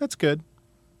 That's good.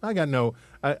 I got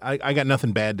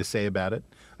nothing bad to say about it.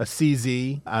 A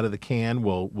CZ out of the can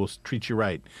will treat you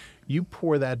right. You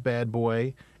pour that bad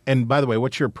boy. And by the way,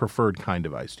 what's your preferred kind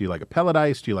of ice? Do you like a pellet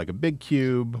ice? Do you like a big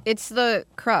cube? It's the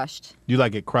crushed. Do you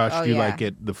like it crushed? Oh, Do you yeah. like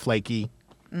it the flaky?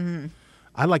 Mm-hmm.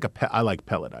 I like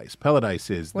pellet ice. Pellet ice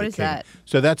is What the is king. that?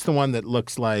 So that's the one that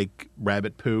looks like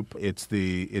rabbit poop.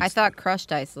 I thought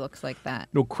crushed ice looks like that.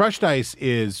 No, crushed ice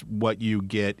is what you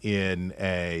get in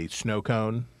a snow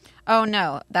cone. Oh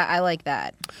no, I like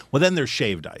that. Well, then there's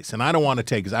shaved ice, and I don't want to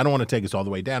take us all the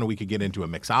way down. We could get into a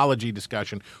mixology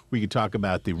discussion. We could talk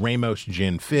about the Ramos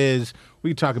Gin Fizz.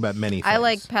 We could talk about many things. I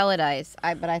like pellet ice,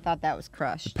 but I thought that was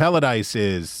crushed. Pellet ice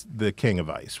is the king of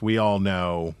ice. We all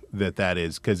know that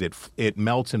is because it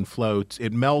melts and floats.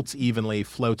 It melts evenly,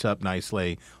 floats up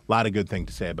nicely. A lot of good thing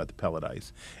to say about the pellet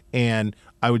ice. And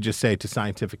I would just say to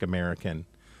Scientific American,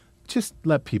 just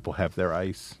let people have their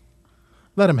ice.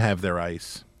 Let them have their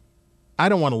ice. I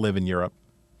don't want to live in Europe.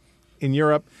 In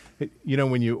Europe,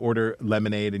 when you order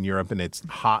lemonade in Europe and it's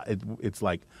hot, it's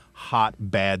like hot,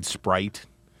 bad Sprite.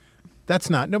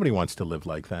 Nobody wants to live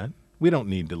like that. We don't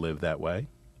need to live that way.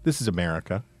 This is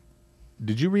America.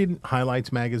 Did you read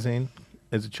Highlights magazine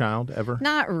as a child ever?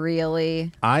 Not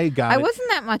really. I wasn't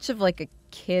that much of like a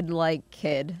kid.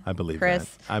 I believe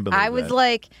Chris. that. I was that.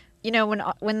 like,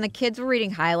 when the kids were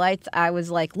reading Highlights, I was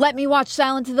like, let me watch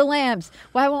Silence of the Lambs.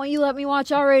 Why won't you let me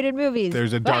watch R-rated movies?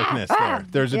 There's a darkness there.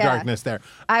 There's a darkness there.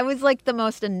 I was like the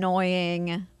most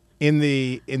annoying. In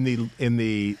the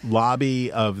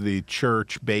lobby of the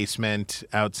church basement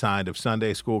outside of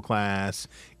Sunday school class,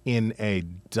 in a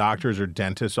doctor's or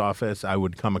dentist's office, I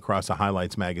would come across a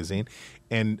Highlights magazine.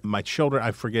 And my children,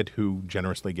 I forget who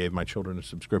generously gave my children a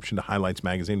subscription to Highlights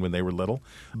magazine when they were little,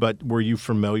 but were you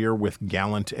familiar with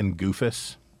Gallant and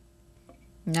Goofus?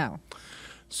 No.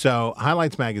 So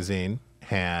Highlights magazine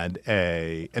had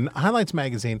and Highlights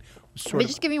magazine was sort But of...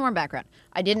 just give me more background.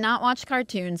 I did not watch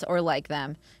cartoons or like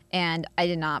them, and I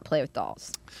did not play with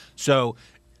dolls. So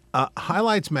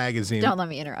Highlights magazine... Don't let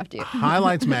me interrupt you.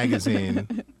 Highlights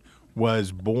magazine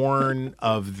was born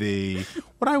of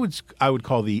what I would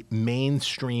call the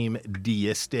mainstream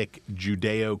deistic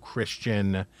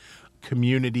Judeo-Christian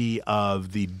community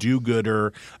of the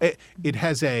do-gooder. It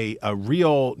has a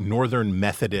real Northern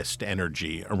Methodist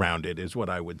energy around it, is what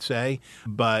I would say,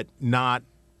 but not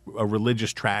a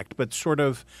religious tract, but sort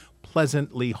of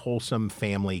pleasantly wholesome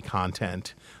family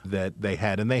content that they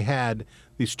had. And they had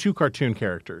these two cartoon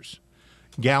characters,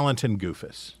 Gallant and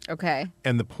Goofus. Okay.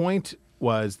 And the point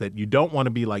was that you don't want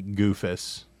to be like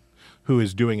Goofus, who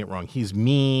is doing it wrong. He's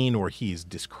mean, or he's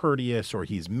discourteous, or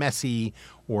he's messy,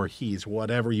 or he's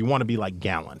whatever. You want to be like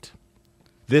Gallant.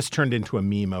 This turned into a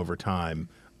meme over time,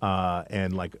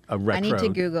 and like a retro. I need to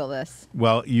Google this.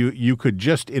 Well, you could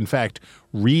just, in fact,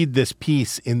 read this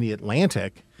piece in The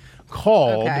Atlantic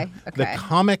called The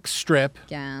Comic Strip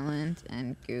Gallant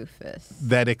and Goofus.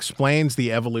 That explains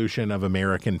the evolution of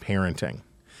American parenting.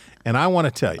 And I want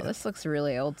to tell you. This looks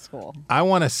really old school. I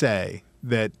want to say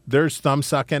that there's thumb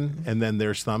sucking and then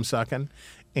there's thumb sucking.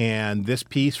 And this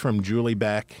piece from Julie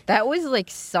Beck. That was like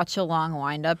such a long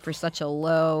windup for such a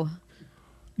low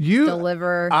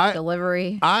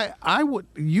delivery.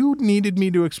 You needed me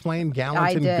to explain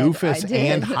Gallant and Goofus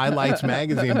and Highlights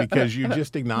Magazine because you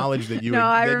just acknowledged that you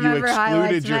I that remember you excluded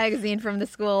Highlights Magazine from the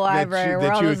school library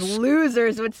where all those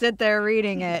losers would sit there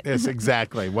reading it. Yes,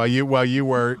 exactly. While you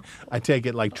were, I take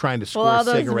it, like trying to score all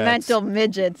those cigarettes. mental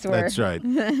midgets were. That's right.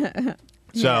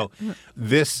 So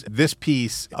this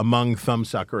piece, Among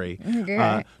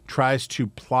Thumbsuckery, tries to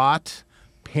plot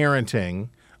parenting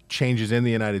changes in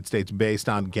the United States based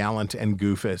on Gallant and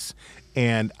Goofus.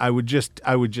 And I would just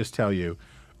tell you,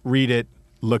 read it,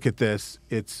 look at this.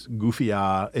 It's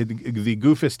goofy-ah. The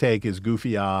Goofus take is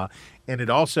goofy-ah. And it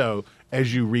also,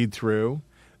 as you read through,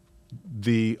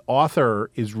 the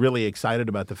author is really excited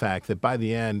about the fact that by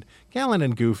the end, Gallant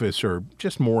and Goofus are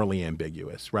just morally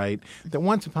ambiguous, right? That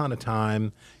once upon a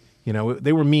time,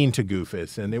 they were mean to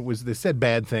Goofus, and they said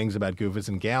bad things about Goofus,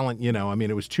 and Gallant,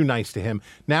 it was too nice to him.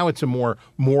 Now it's a more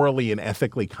morally and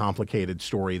ethically complicated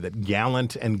story that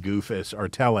Gallant and Goofus are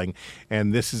telling,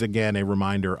 and this is, again, a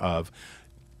reminder of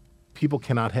people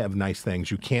cannot have nice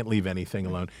things. You can't leave anything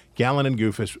alone. Gallant and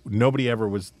Goofus, nobody ever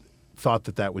thought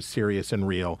that was serious and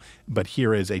real, but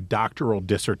here is a doctoral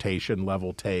dissertation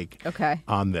level take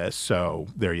on this, so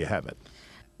there you have it.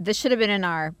 This should have been in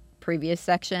our previous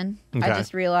section. I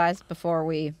just realized before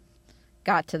we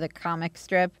got to the comic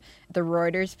strip, the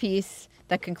Reuters piece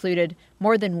that concluded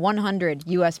more than 100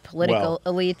 U.S. political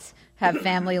elites have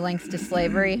family links to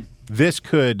slavery. This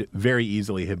could very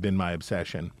easily have been my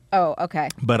obsession. Oh, okay.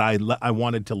 But I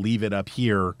wanted to leave it up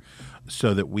here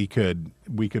so that we could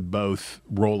both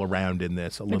roll around in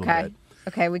this a little bit.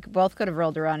 Okay, we both could have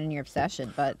rolled around in your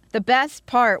obsession, but the best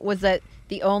part was that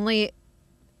the only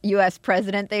U.S.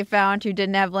 president they found who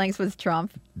didn't have links was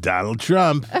Trump. Donald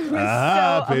Trump.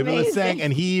 So people are saying,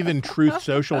 and he even Truth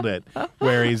Socialed it,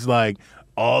 where he's like,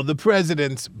 all the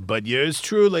presidents, but yours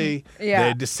truly,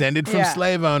 they're descended from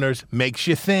slave owners. Makes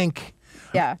you think.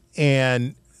 Yeah.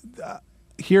 And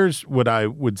here's what I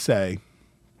would say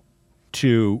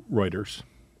to Reuters.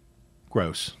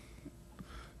 Gross.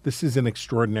 This is an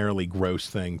extraordinarily gross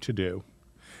thing to do,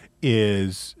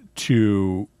 is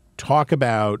to talk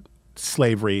about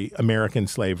slavery, American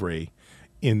slavery,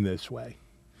 in this way,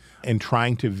 and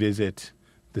trying to visit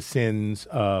the sins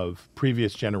of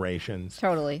previous generations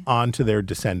onto their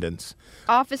descendants.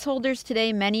 Office holders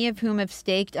today, many of whom have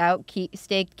staked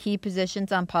key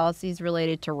positions on policies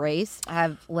related to race,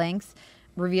 have links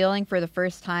revealing for the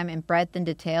first time in breadth and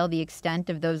detail the extent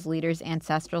of those leaders'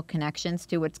 ancestral connections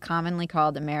to what's commonly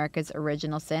called America's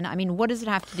original sin. I mean, what does it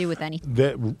have to do with anything?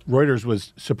 Reuters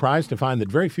was surprised to find that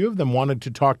very few of them wanted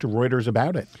to talk to Reuters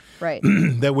about it. Right.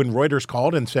 That when Reuters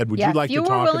called and said, would you like to talk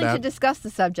about... few were willing to discuss the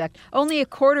subject. Only a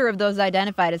quarter of those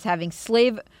identified as having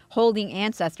slave-holding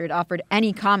ancestors offered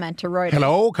any comment to Reuters.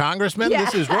 Hello, Congressman.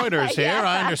 This is Reuters here.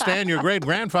 I understand your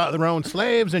great-grandfather owned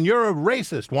slaves and you're a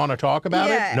racist. Want to talk about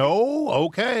it? No?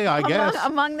 Okay, I guess.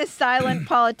 Among the silent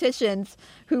politicians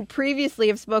who previously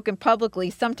have spoken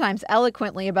publicly, sometimes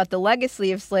eloquently, about the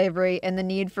legacy of slavery and the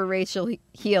need for racial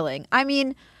healing. I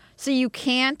mean, so you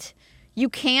can't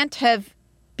have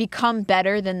become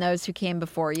better than those who came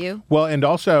before you? Well, and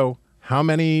also, how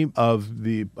many of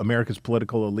the America's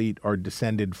political elite are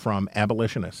descended from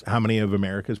abolitionists? How many of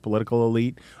America's political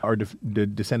elite are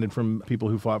descended from people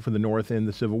who fought for the North in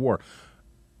the Civil War?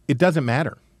 It doesn't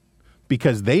matter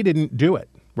because they didn't do it,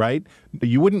 right?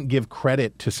 You wouldn't give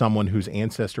credit to someone whose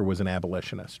ancestor was an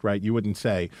abolitionist, right? You wouldn't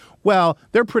say, well,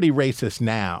 they're pretty racist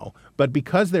now, but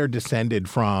because they're descended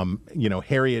from,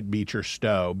 Harriet Beecher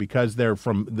Stowe, because they're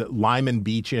from the Lyman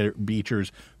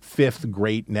Beecher's fifth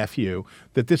great nephew,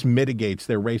 that this mitigates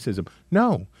their racism.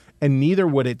 No. And neither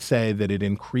would it say that it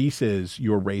increases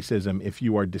your racism if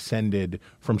you are descended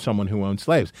from someone who owned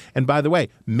slaves. And by the way,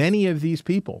 many of these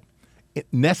people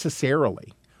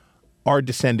necessarily are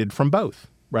descended from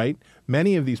both, right?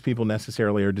 Many of these people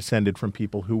necessarily are descended from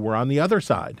people who were on the other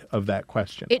side of that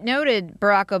question. It noted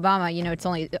Barack Obama,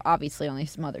 it's obviously only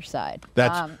his mother's side.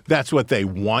 That's what they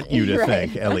want you to Right.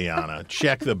 think, Eliana.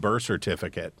 Check the birth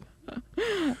certificate. All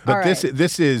But right.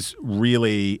 this is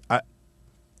really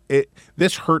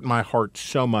this hurt my heart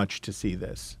so much to see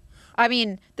this. I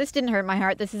mean, this didn't hurt my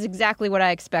heart. This is exactly what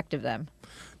I expect of them.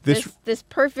 This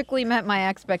perfectly met my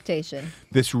expectation.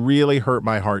 This really hurt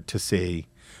my heart to see,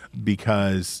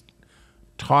 because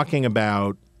talking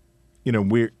about,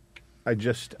 I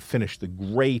just finished the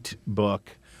great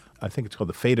book. I think it's called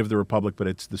The Fate of the Republic, but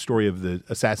it's the story of the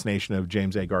assassination of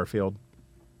James A. Garfield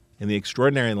and the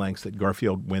extraordinary lengths that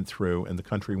Garfield went through and the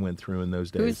country went through in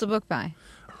those days. Who's the book by?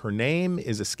 Her name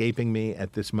is escaping me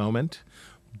at this moment,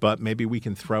 but maybe we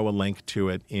can throw a link to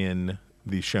it in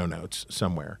the show notes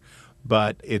somewhere.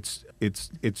 But it's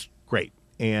great.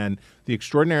 And the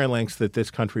extraordinary lengths that this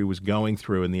country was going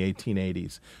through in the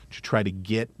 1880s to try to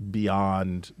get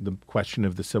beyond the question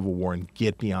of the Civil War and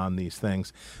get beyond these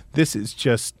things. This is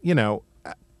just,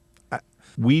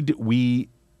 we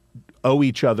owe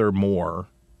each other more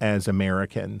as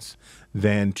Americans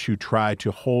than to try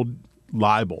to hold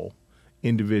liable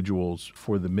individuals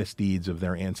for the misdeeds of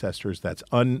their ancestors. That's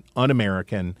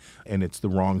un-American, and it's the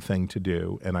wrong thing to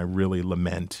do. And I really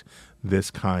lament this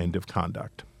kind of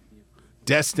conduct.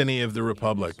 Destiny of the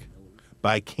Republic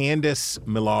by Candace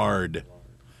Millard.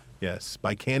 Yes,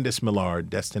 by Candace Millard,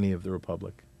 Destiny of the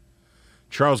Republic.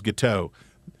 Charles Guiteau,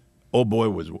 old boy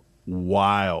was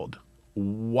wild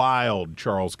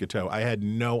Charles Guiteau. I had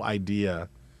no idea.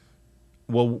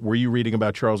 Well, were you reading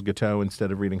about Charles Guiteau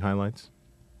instead of reading highlights?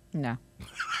 No.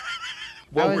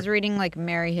 I was reading like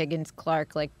Mary Higgins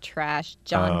Clark, like trash,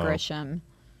 John Grisham.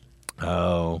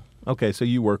 Oh, okay. So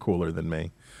you were cooler than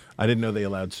me. I didn't know they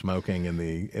allowed smoking in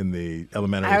the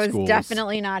elementary schools. I was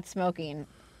definitely not smoking.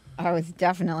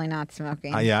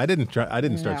 Yeah, I didn't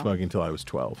start smoking until I was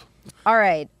 12. All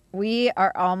right, we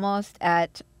are almost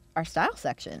at our style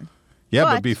section. Yeah,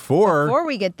 but before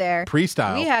we get there,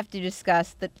 pre-style, we have to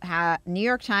discuss the New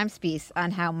York Times piece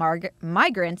on how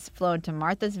migrants flown to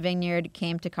Martha's Vineyard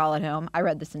came to call it home. I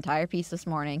read this entire piece this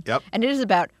morning. Yep. And it is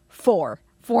about four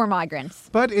migrants.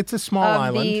 But it's a small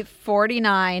island. Of the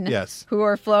 49 yes. who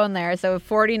were flown there. So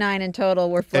 49 in total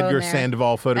were flown Edgar there.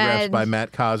 Sandoval, photographs And by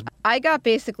Matt Cosby. I got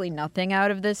basically nothing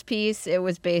out of this piece. It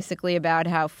was basically about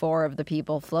how 4 of the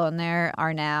people flown there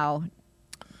are now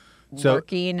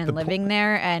working and living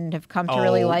there and have come to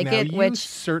really like now it. You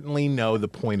certainly know the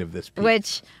point of this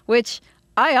piece. Which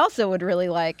I also would really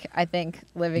like, I think,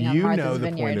 living on Martha's Vineyard.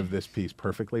 You know the point of this piece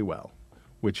perfectly well,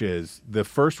 which is the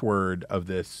first word of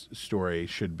this story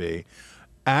should be,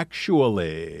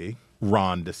 actually,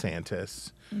 Ron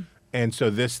DeSantis. And so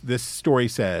this story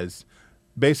says,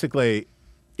 basically,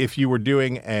 if you were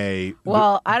doing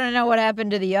Well, I don't know what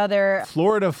happened to the other.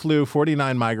 Florida flew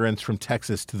 49 migrants from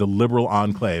Texas to the liberal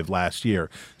enclave last year.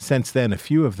 Since then, a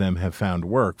few of them have found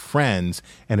work, friends,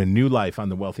 and a new life on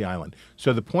the wealthy island.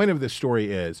 So the point of this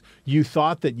story is, you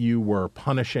thought that you were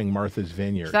punishing Martha's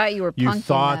Vineyard. You thought you were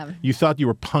punking them. You thought you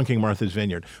were punking Martha's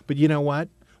Vineyard. But you know what?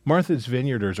 Martha's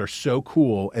Vineyarders are so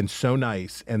cool and so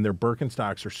nice, and their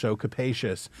Birkenstocks are so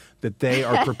capacious that they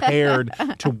are prepared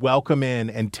to welcome in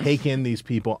and take in these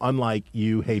people, unlike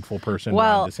you, hateful person,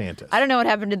 Ron DeSantis. I don't know what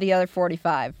happened to the other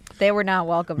 45. They were not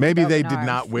welcome. Maybe they did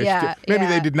not wish.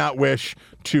 They did not wish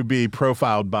to be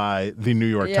profiled by the New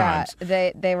York Times.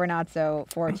 They were not so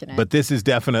fortunate. But this is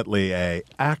definitely a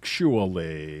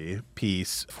actually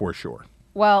piece for sure.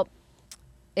 Well,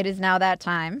 it is now that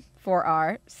time for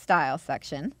our style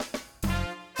section.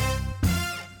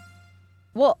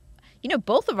 Well,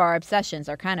 both of our obsessions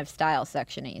are kind of style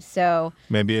section-y, so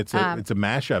maybe it's a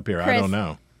mashup here. Chris, I don't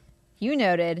know. You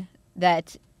noted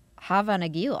that Hava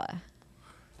Nagila,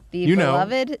 the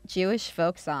beloved Jewish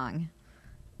folk song,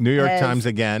 New York Times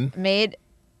again made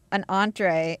an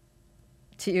entree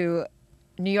to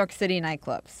New York City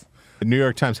nightclubs. The New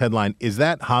York Times headline, is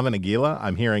that Hava Nagila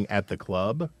I'm hearing at the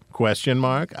club? ?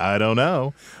 I don't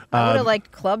know. I would have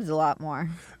liked clubs a lot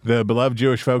more. The beloved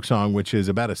Jewish folk song, which is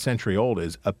about a century old,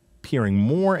 is appearing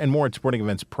more and more at sporting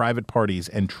events, private parties,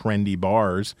 and trendy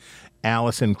bars.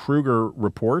 Allison Kruger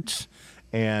reports,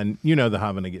 and the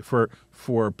Hava Nagila.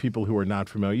 For people who are not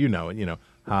familiar, you know it.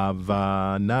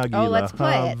 Hava Nagila. Oh, let's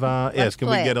play it. Yes, can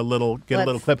we get a little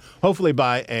clip? Hopefully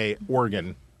by a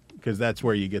organ, because that's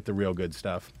where you get the real good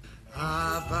stuff.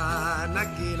 Hava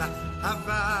Nagila,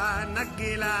 Hava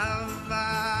Nagila,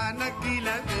 Hava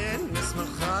Nagila,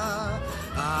 Venismacha.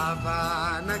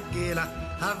 Hava Nagila,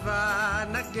 Hava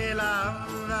Nagila,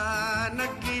 Hava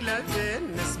Nagila,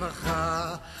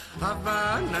 Venismacha.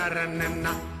 Hava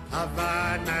Naranana,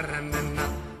 Hava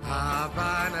Naranana,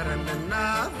 Hava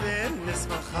Naranana,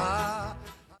 Venismacha.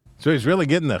 So he's really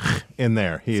getting the in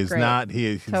there. He is great. not. He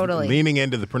is Totally. leaning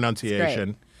into the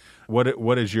pronunciation. What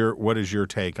is your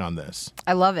take on this?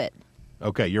 I love it.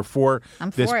 Okay, you're for I'm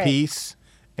this for it. piece,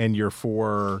 and you're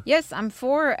for. Yes, I'm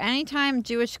for anytime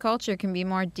Jewish culture can be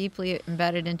more deeply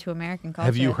embedded into American culture.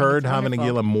 Have you I think heard it's Hava wonderful.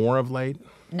 Nagila more of late?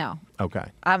 No. Okay.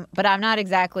 But I'm not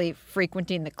exactly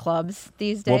frequenting the clubs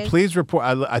these days. Well, please report.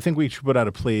 I think we should put out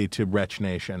a plea to Wretch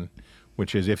Nation,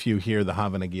 which is if you hear the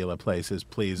Hava Nagila places,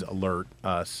 please alert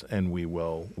us, and we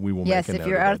will Yes, make a if note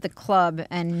you're of out it. at the club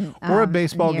and Or a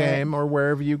baseball and hear it. game, or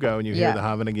wherever you go, and you hear Yeah. the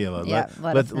Hava Nagila. Yeah,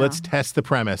 let us know. Let's test the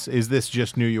premise. Is this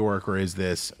just New York, or is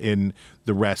this in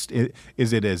the rest?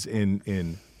 Is it as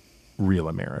in real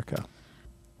America?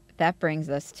 That brings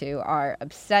us to our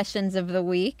obsessions of the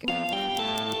week,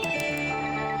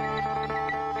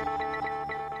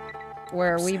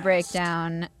 where we break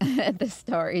down the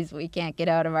stories we can't get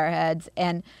out of our heads.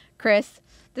 And Chris,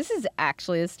 this is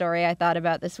actually a story I thought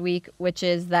about this week, which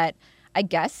is that I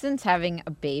guess since having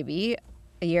a baby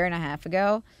a year and a half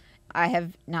ago, I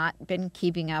have not been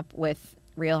keeping up with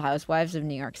Real Housewives of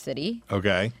New York City.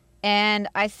 Okay. And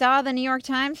I saw the New York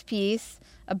Times piece,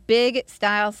 a big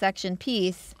style section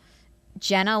piece,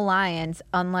 Jenna Lyons,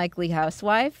 Unlikely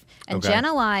Housewife. And Okay.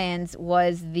 Jenna Lyons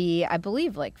was the, I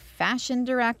believe, like fashion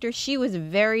director. She was a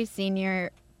very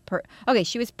senior.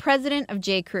 She was president of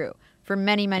J. Crew for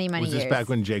many, many, many Was years. this back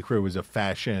when J. Crew was a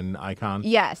fashion icon?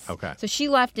 Yes. Okay. So she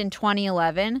left in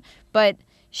 2011, but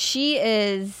she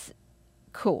is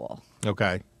cool,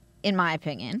 Okay. in my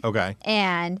opinion. Okay.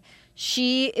 And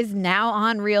she is now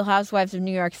on Real Housewives of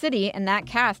New York City, and that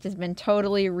cast has been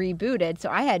totally rebooted. So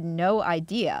I had no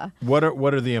idea. What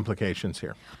are the implications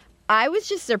here? I was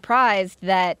just surprised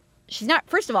that she's not.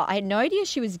 First of all, I had no idea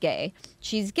she was gay.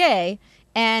 She's gay,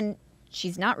 and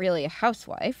she's not really a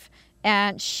housewife.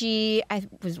 And I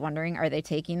was wondering, are they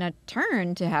taking a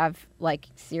turn to have like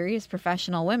serious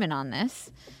professional women on this?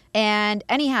 And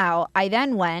anyhow, I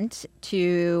then went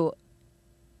to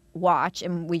watch,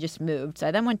 and we just moved. So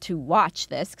I then went to watch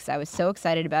this because I was so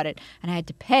excited about it, and I had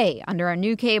to pay under our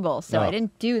new cable. So I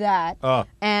didn't do that.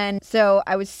 And so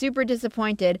I was super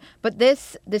disappointed. But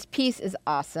this piece is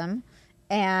awesome,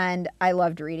 and I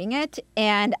loved reading it.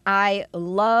 And I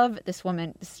love this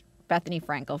woman, Bethany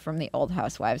Frankel from the Old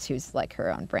Housewives, who's like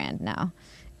her own brand now.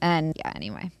 And yeah,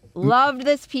 anyway, loved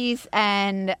this piece,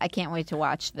 and I can't wait to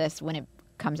watch this when it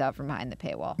comes out from behind the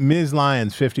paywall. Ms.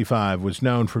 Lyons, 55, was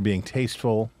known for being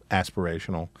tasteful,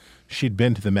 aspirational. She'd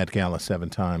been to the Met Gala 7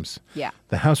 times. Yeah.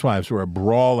 The Housewives were a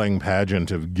brawling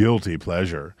pageant of guilty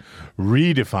pleasure,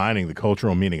 redefining the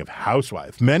cultural meaning of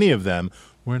housewife. Many of them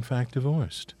were, in fact,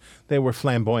 divorced. They were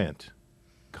flamboyant,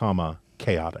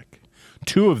 chaotic.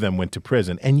 2 of them went to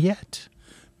prison, and yet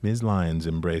Ms. Lyons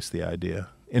embraced the idea.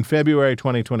 In February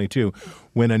 2022,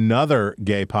 when another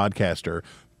gay podcaster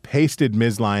pasted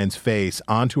Ms. Lyons' face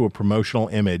onto a promotional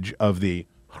image of the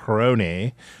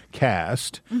Hroni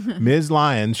cast, Ms.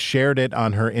 Lyons shared it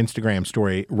on her Instagram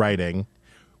story, writing,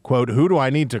 quote, "Who do I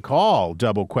need to call? ?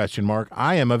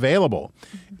 I am available."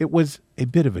 It was a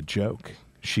bit of a joke,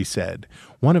 she said.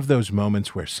 One of those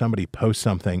moments where somebody posts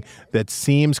something that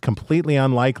seems completely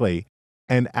unlikely,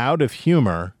 and out of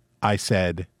humor, I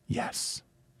said, yes.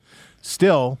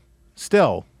 Still,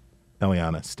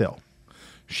 Eliana, still.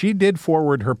 She did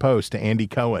forward her post to Andy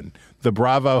Cohen, the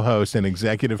Bravo host and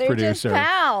executive They're producer just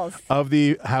pals. of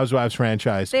the Housewives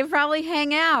franchise, They probably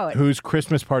hang out. whose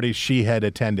Christmas parties she had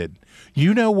attended.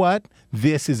 "You know what?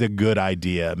 This is a good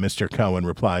idea," Mr. Cohen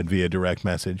replied via direct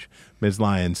message. Ms.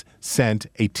 Lyons sent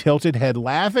a tilted head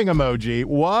laughing emoji.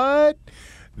 What?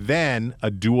 Then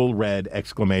a dual red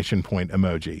exclamation point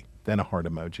emoji. Then a heart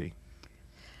emoji.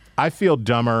 I feel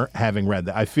dumber having read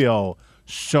that. I feel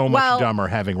so much dumber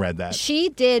having read that. She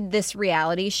did this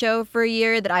reality show for a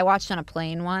year that I watched on a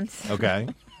plane once. Okay.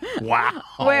 Wow.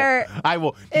 Where I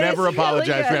will it never is really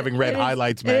apologize for good. having read It is-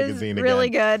 Highlights it is magazine again. really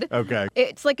good. Okay.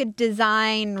 It's like a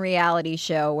design reality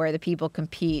show where the people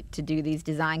compete to do these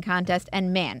design contests.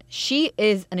 And man, she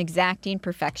is an exacting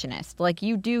perfectionist. Like,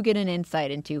 you do get an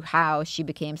insight into how she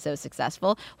became so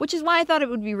successful, which is why I thought it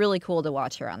would be really cool to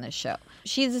watch her on this show.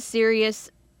 She's a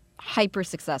serious, hyper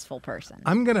successful person.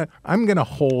 I'm gonna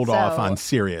hold off on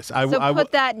serious. So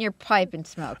put that in your pipe and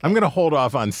smoke it. I'm gonna hold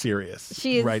off on serious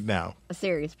She is right now. a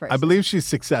serious person. I believe she's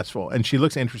successful and she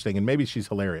looks interesting and maybe she's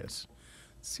hilarious.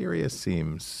 Serious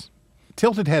seems...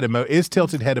 Tilted head is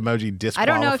tilted head emoji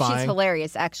disqualifying? I don't know if she's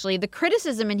hilarious, actually. The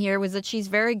criticism in here was that she's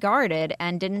very guarded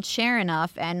and didn't share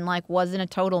enough and, like, wasn't a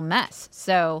total mess.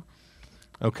 So...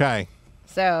 Okay.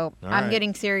 So All I'm right.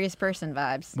 getting serious person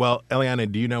vibes. Well, Eliana,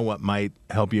 do you know what might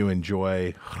help you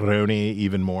enjoy Roni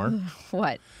even more?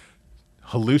 What?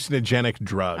 Hallucinogenic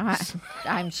drugs.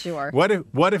 I'm sure. What if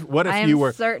I am you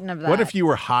were certain of What that. if you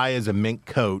were high as a mink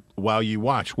coat while you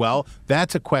watch? Well,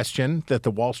 that's a question that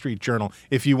the Wall Street Journal,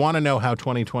 if you want to know how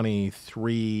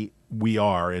 2023 we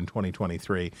are in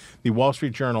 2023, the Wall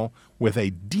Street Journal with a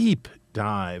deep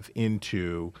dive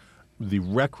into the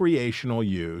recreational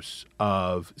use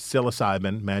of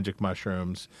psilocybin, magic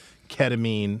mushrooms,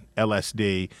 ketamine,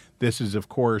 LSD. This is, of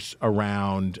course,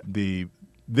 around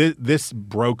this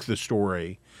broke the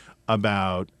story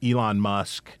about Elon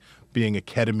Musk being a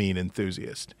ketamine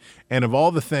enthusiast. And of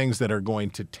all the things that are going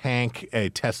to tank a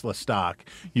Tesla stock,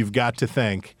 you've got to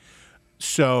think,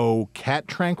 so cat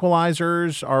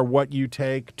tranquilizers are what you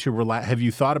take to relax. Have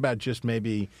you thought about just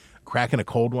maybe cracking a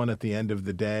cold one at the end of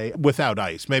the day without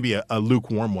ice, maybe a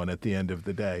lukewarm one at the end of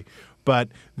the day? But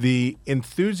the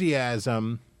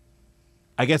enthusiasm,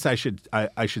 I guess I should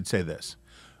say this.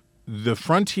 The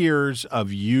frontiers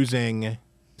of using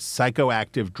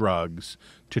psychoactive drugs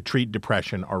to treat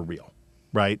depression are real,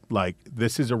 right? Like,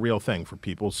 this is a real thing for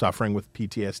people suffering with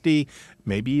PTSD,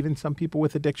 maybe even some people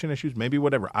with addiction issues, maybe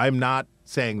whatever. I'm not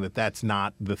saying that that's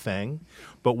not the thing.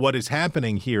 But what is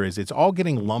happening here is it's all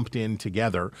getting lumped in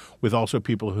together with also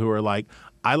people who are like,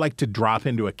 I like to drop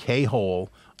into a K-hole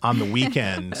on the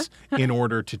weekends in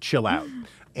order to chill out.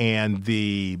 And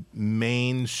the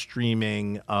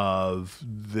mainstreaming of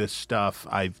this stuff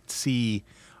I see,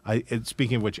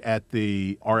 speaking of which, at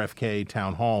the RFK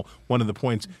town hall, one of the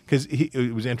points, because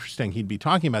it was interesting, he'd be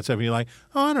talking about stuff and you're like,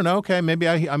 oh, I don't know, okay, maybe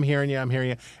I'm hearing you.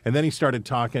 And then he started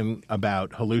talking about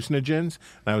hallucinogens,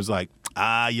 and I was like,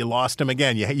 you lost him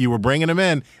again. You were bringing him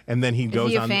in. And then he goes on.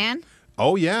 Is he a fan?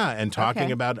 Oh, yeah, and talking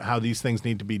Okay. about how these things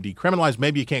need to be decriminalized.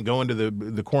 Maybe you can't go into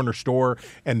the corner store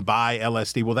and buy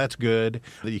LSD. Well, that's good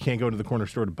that you can't go to the corner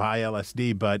store to buy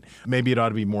LSD, but maybe it ought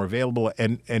to be more available,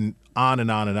 and on and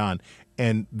on and on.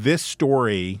 And this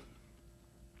story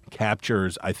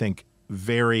captures, I think,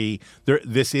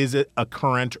 this is a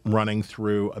current running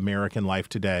through American life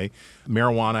today.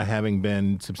 Marijuana having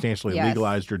been substantially Yes.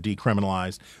 legalized or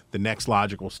decriminalized, the next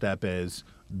logical step is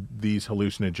these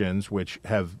hallucinogens, which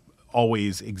have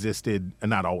always existed,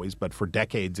 not always, but for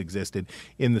decades existed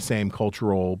in the same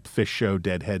cultural fish show,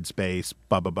 deadhead space,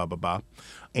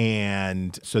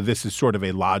 And so this is sort of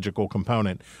a logical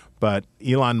component. But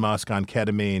Elon Musk on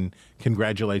ketamine,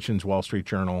 congratulations, Wall Street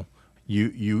Journal.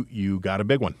 You got a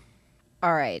big one.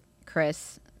 All right,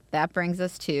 Chris, that brings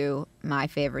us to my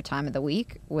favorite time of the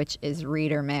week, which is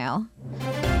reader mail.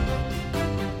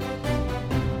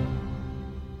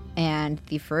 And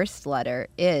the first letter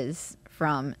is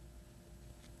from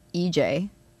EJ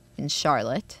in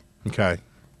Charlotte. Okay.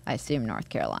 I assume North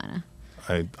Carolina.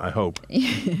 I hope.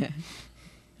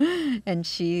 And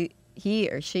he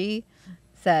or she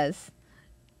says,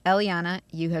 Eliana,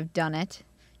 you have done it.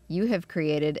 You have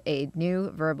created a new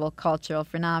verbal cultural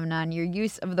phenomenon. Your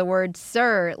use of the word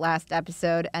sir last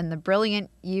episode and the brilliant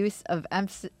use of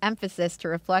emphasis to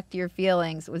reflect your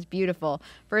feelings was beautiful.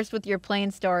 First with your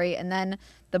plain story and then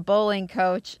the bowling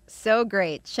coach. So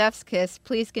great. Chef's kiss.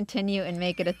 Please continue and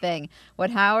make it a thing. What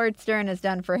Howard Stern has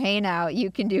done for Hey Now,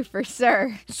 you can do for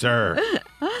sir. Sir.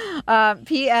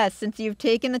 P.S. Since you've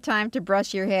taken the time to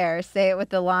brush your hair, say it with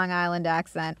the Long Island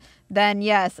accent, then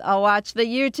yes, I'll watch the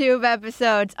YouTube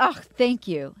episodes. Oh, thank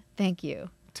you. Thank you.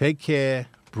 Take care.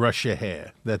 Brush your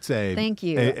hair. That's a Thank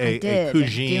you. A I did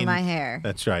cuisine. do my hair.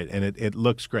 That's right, and it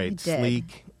looks great, I did.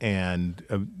 sleek, and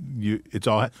it's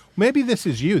all. Maybe this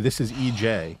is you. This is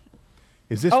EJ.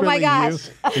 Is this Oh really my gosh.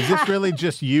 you? Is this really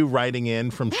just you writing in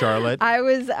from Charlotte? I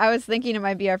was thinking it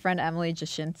might be our friend Emily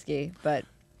Jashinsky, but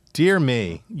Dear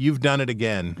me, you've done it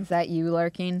again. is that you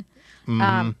lurking?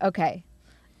 Mm-hmm. Okay.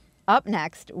 Up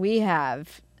next, we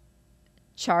have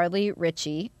Charlie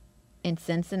Ritchie in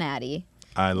Cincinnati.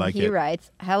 I like He it. writes,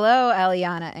 hello,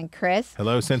 Eliana and Chris.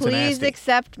 Hello, Cincinnati. Please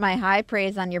accept my high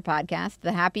praise on your podcast.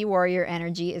 The happy warrior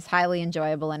energy is highly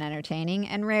enjoyable and entertaining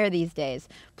and rare these days.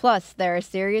 Plus, there are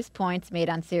serious points made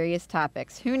on serious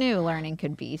topics. Who knew learning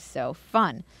could be so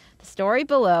fun? The story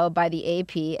below by the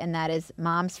AP, and that is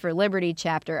Moms for Liberty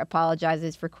chapter,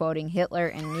 apologizes for quoting Hitler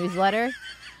in newsletter.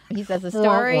 He says the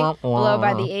story below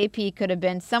by the AP could have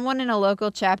been someone in a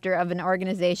local chapter of an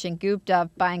organization gooped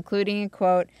up by including a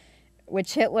quote,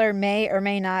 which Hitler may or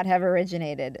may not have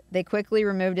originated. They quickly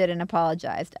removed it and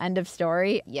apologized. End of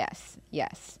story? Yes,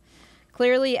 yes.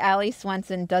 Clearly, Allie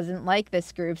Swenson doesn't like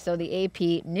this group, so the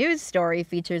AP News story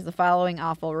features the following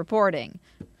awful reporting.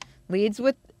 Leads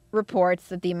with reports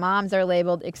that the moms are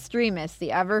labeled extremists.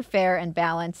 The Ever Fair and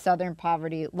Balanced Southern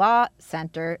Poverty Law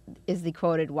Center is the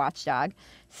quoted watchdog.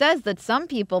 Says that some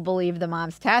people believe the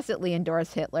moms tacitly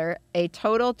endorse Hitler, a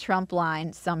total Trump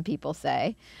line, some people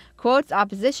say. Quotes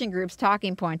opposition groups'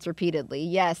 talking points repeatedly.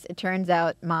 Yes, it turns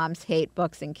out moms hate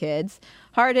books and kids.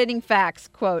 Hard-hitting facts,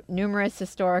 quote, numerous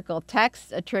historical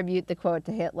texts attribute the quote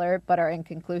to Hitler, but are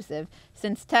inconclusive.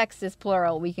 Since text is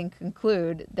plural, we can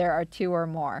conclude there are two or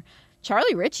more.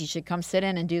 Charlie Ritchie should come sit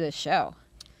in and do this show.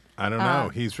 I don't know.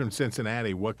 He's from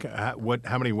Cincinnati.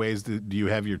 How many ways do you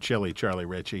have your chili, Charlie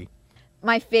Ritchie?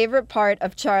 My favorite part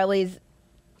of Charlie's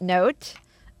note,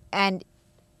 and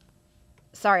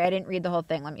sorry, I didn't read the whole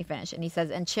thing. Let me finish. And he says,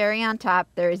 and cherry on top,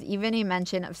 there is even a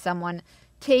mention of someone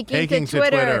taking to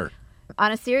Twitter.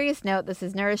 On a serious note, this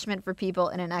is nourishment for people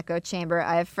in an echo chamber.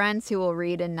 I have friends who will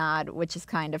read and nod, which is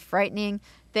kind of frightening.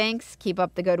 Thanks. Keep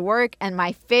up the good work. And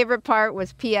my favorite part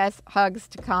was P.S. Hugs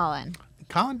to Colin.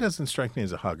 Colin doesn't strike me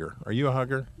as a hugger. Are you a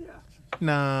hugger? Yeah.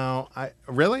 No.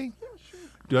 Really? Yeah, sure.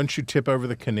 Don't you tip over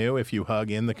the canoe if you hug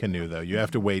in the canoe, though? You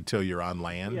have to wait till you're on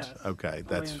land? Yes. Okay,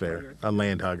 that's fair. Hugger. A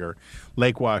land hugger.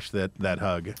 Lake wash that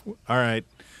hug. All right.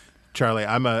 Charlie,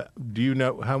 do you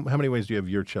know, how many ways do you have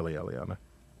your chili, Eliana?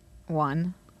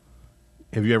 One.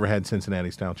 Have you ever had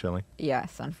Cincinnati-style chili?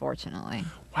 Yes, unfortunately.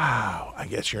 Wow. I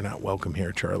guess you're not welcome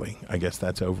here, Charlie. I guess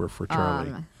that's over for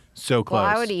Charlie. So close. Well,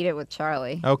 I would eat it with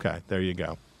Charlie. Okay, there you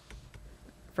go.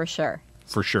 For sure.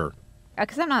 For sure.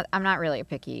 Because I'm not really a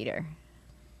picky eater.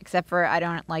 Except for I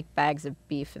don't like bags of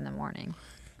beef in the morning.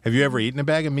 Have you ever eaten a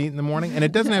bag of meat in the morning? And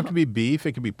it doesn't have to be beef.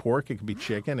 It could be pork. It could be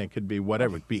chicken. It could be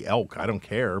whatever. It could be elk. I don't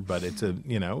care. But it's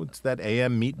it's that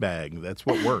AM meat bag. That's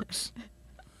what works.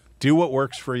 Do what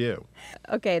works for you.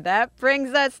 Okay, that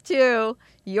brings us to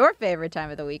your favorite time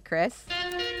of the week, Chris.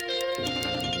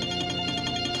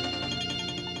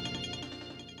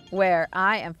 Where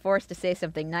I am forced to say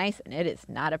something nice, and it is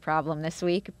not a problem this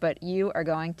week, but you are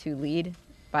going to lead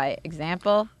by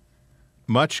example.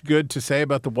 Much good to say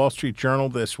about the Wall Street Journal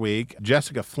this week.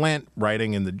 Jessica Flint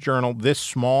writing in the Journal, this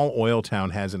small oil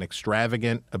town has an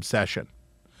extravagant obsession.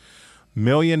 $1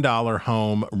 million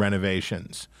home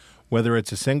renovations. Whether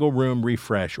it's a single-room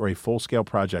refresh or a full-scale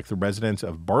project, the residents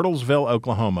of Bartlesville,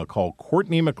 Oklahoma, call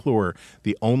Courtney McClure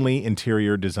the only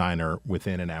interior designer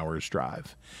within an hour's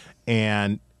drive.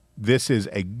 And this is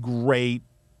a great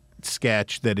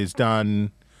sketch that is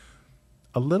done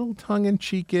a little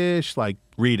tongue-in-cheekish. Like,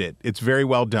 read it. It's very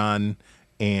well done.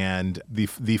 And the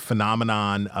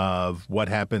phenomenon of what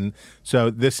happened. So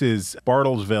this is,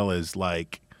 Bartlesville is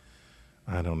like,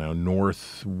 I don't know,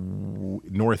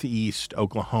 northeast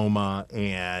Oklahoma,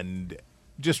 and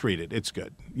just read it. It's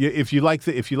good. If you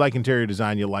like interior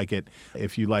design, you'll like it.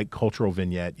 If you like cultural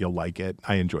vignette, you'll like it.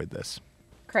 I enjoyed this.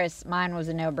 Chris, mine was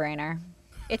a no-brainer.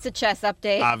 It's a chess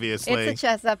update. Obviously. It's a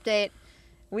chess update.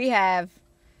 We have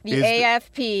the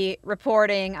AFP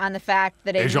reporting on the fact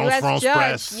that a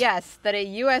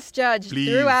U.S. judge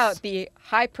threw out the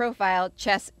high-profile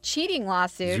chess cheating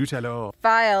lawsuit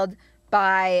filed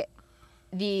by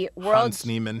the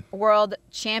world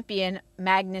champion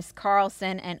Magnus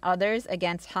Carlsen and others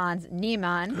against Hans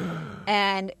Niemann.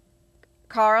 And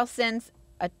Carlsen's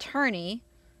attorney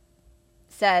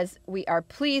says, we are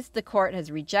pleased the court has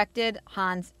rejected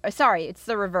it's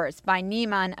the reverse, by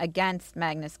Niemann against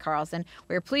Magnus Carlsen.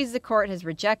 We are pleased the court has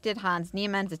rejected Hans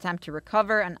Niemann's attempt to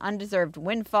recover an undeserved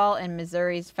windfall in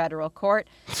Missouri's federal court.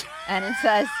 And it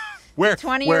says,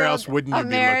 where else wouldn't you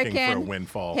American, be looking for a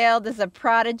windfall? Hailed as a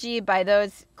prodigy by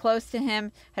those close to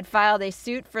him, had filed a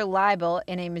suit for libel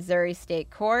in a Missouri state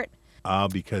court.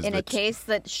 Because in a case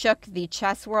that shook the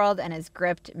chess world and has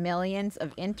gripped millions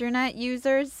of internet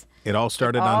users. It all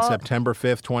started on September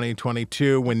 5th,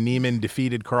 2022, when Niemann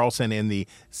defeated Carlsen in the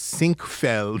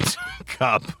Sinkfeld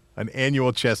Cup, an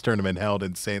annual chess tournament held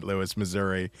in St. Louis,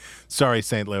 Missouri. Sorry,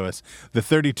 St. Louis. The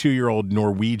 32-year-old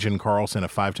Norwegian Carlsen, a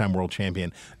five-time world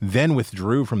champion, then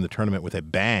withdrew from the tournament with a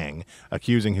bang,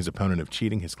 accusing his opponent of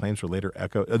cheating. His claims were later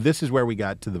echoed. This is where we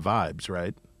got to the vibes,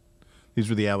 right? These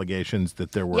were the allegations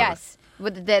that there were. Yes.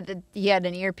 He had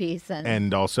an earpiece.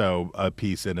 And also a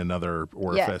piece in another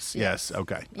orifice. Yes.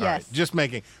 Okay. Yes. All right. Just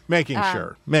making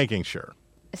sure.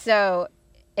 So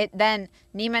then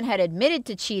Niemann had admitted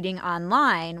to cheating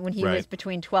online when he was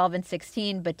between 12 and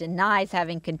 16, but denies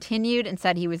having continued and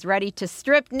said he was ready to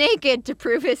strip naked to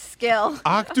prove his skill.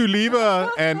 Ach du Liebe.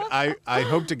 And I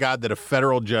hope to God that a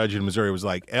federal judge in Missouri was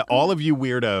like, all of you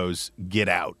weirdos, get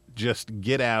out. Just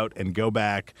get out and go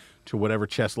back to whatever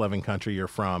chess-loving country you're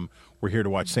from. We're here to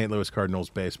watch St. Louis Cardinals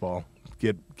baseball.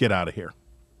 get out of here.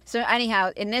 So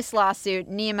anyhow, in this lawsuit,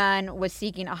 Niemann was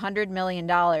seeking $100 million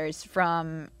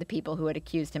from the people who had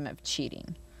accused him of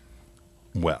cheating.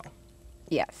 Well,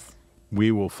 Yes.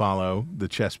 we will follow the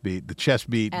chess beat. The chess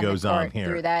beat And goes the court on here.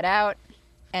 threw that out.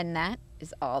 And that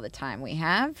is all the time we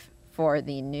have for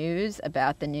the news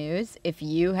about the news. If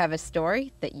you have a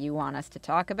story that you want us to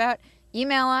talk about,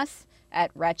 email us at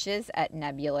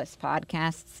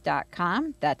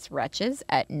wretches@nebulouspodcasts.com. That's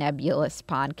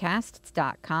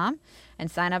wretches@nebulouspodcasts.com.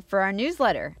 And sign up for our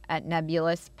newsletter at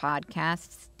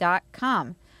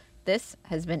nebulouspodcasts.com. This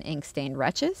has been Ink Stained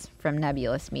Wretches from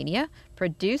Nebulous Media,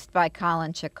 produced by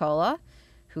Colin Chicola,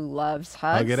 who loves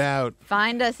hugs. Hug it out.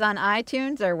 Find us on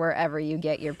iTunes or wherever you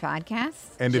get your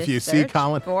podcasts. And if Just you see search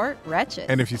Colin- for Wretches.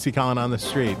 And if you see Colin on the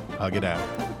street, hug it out.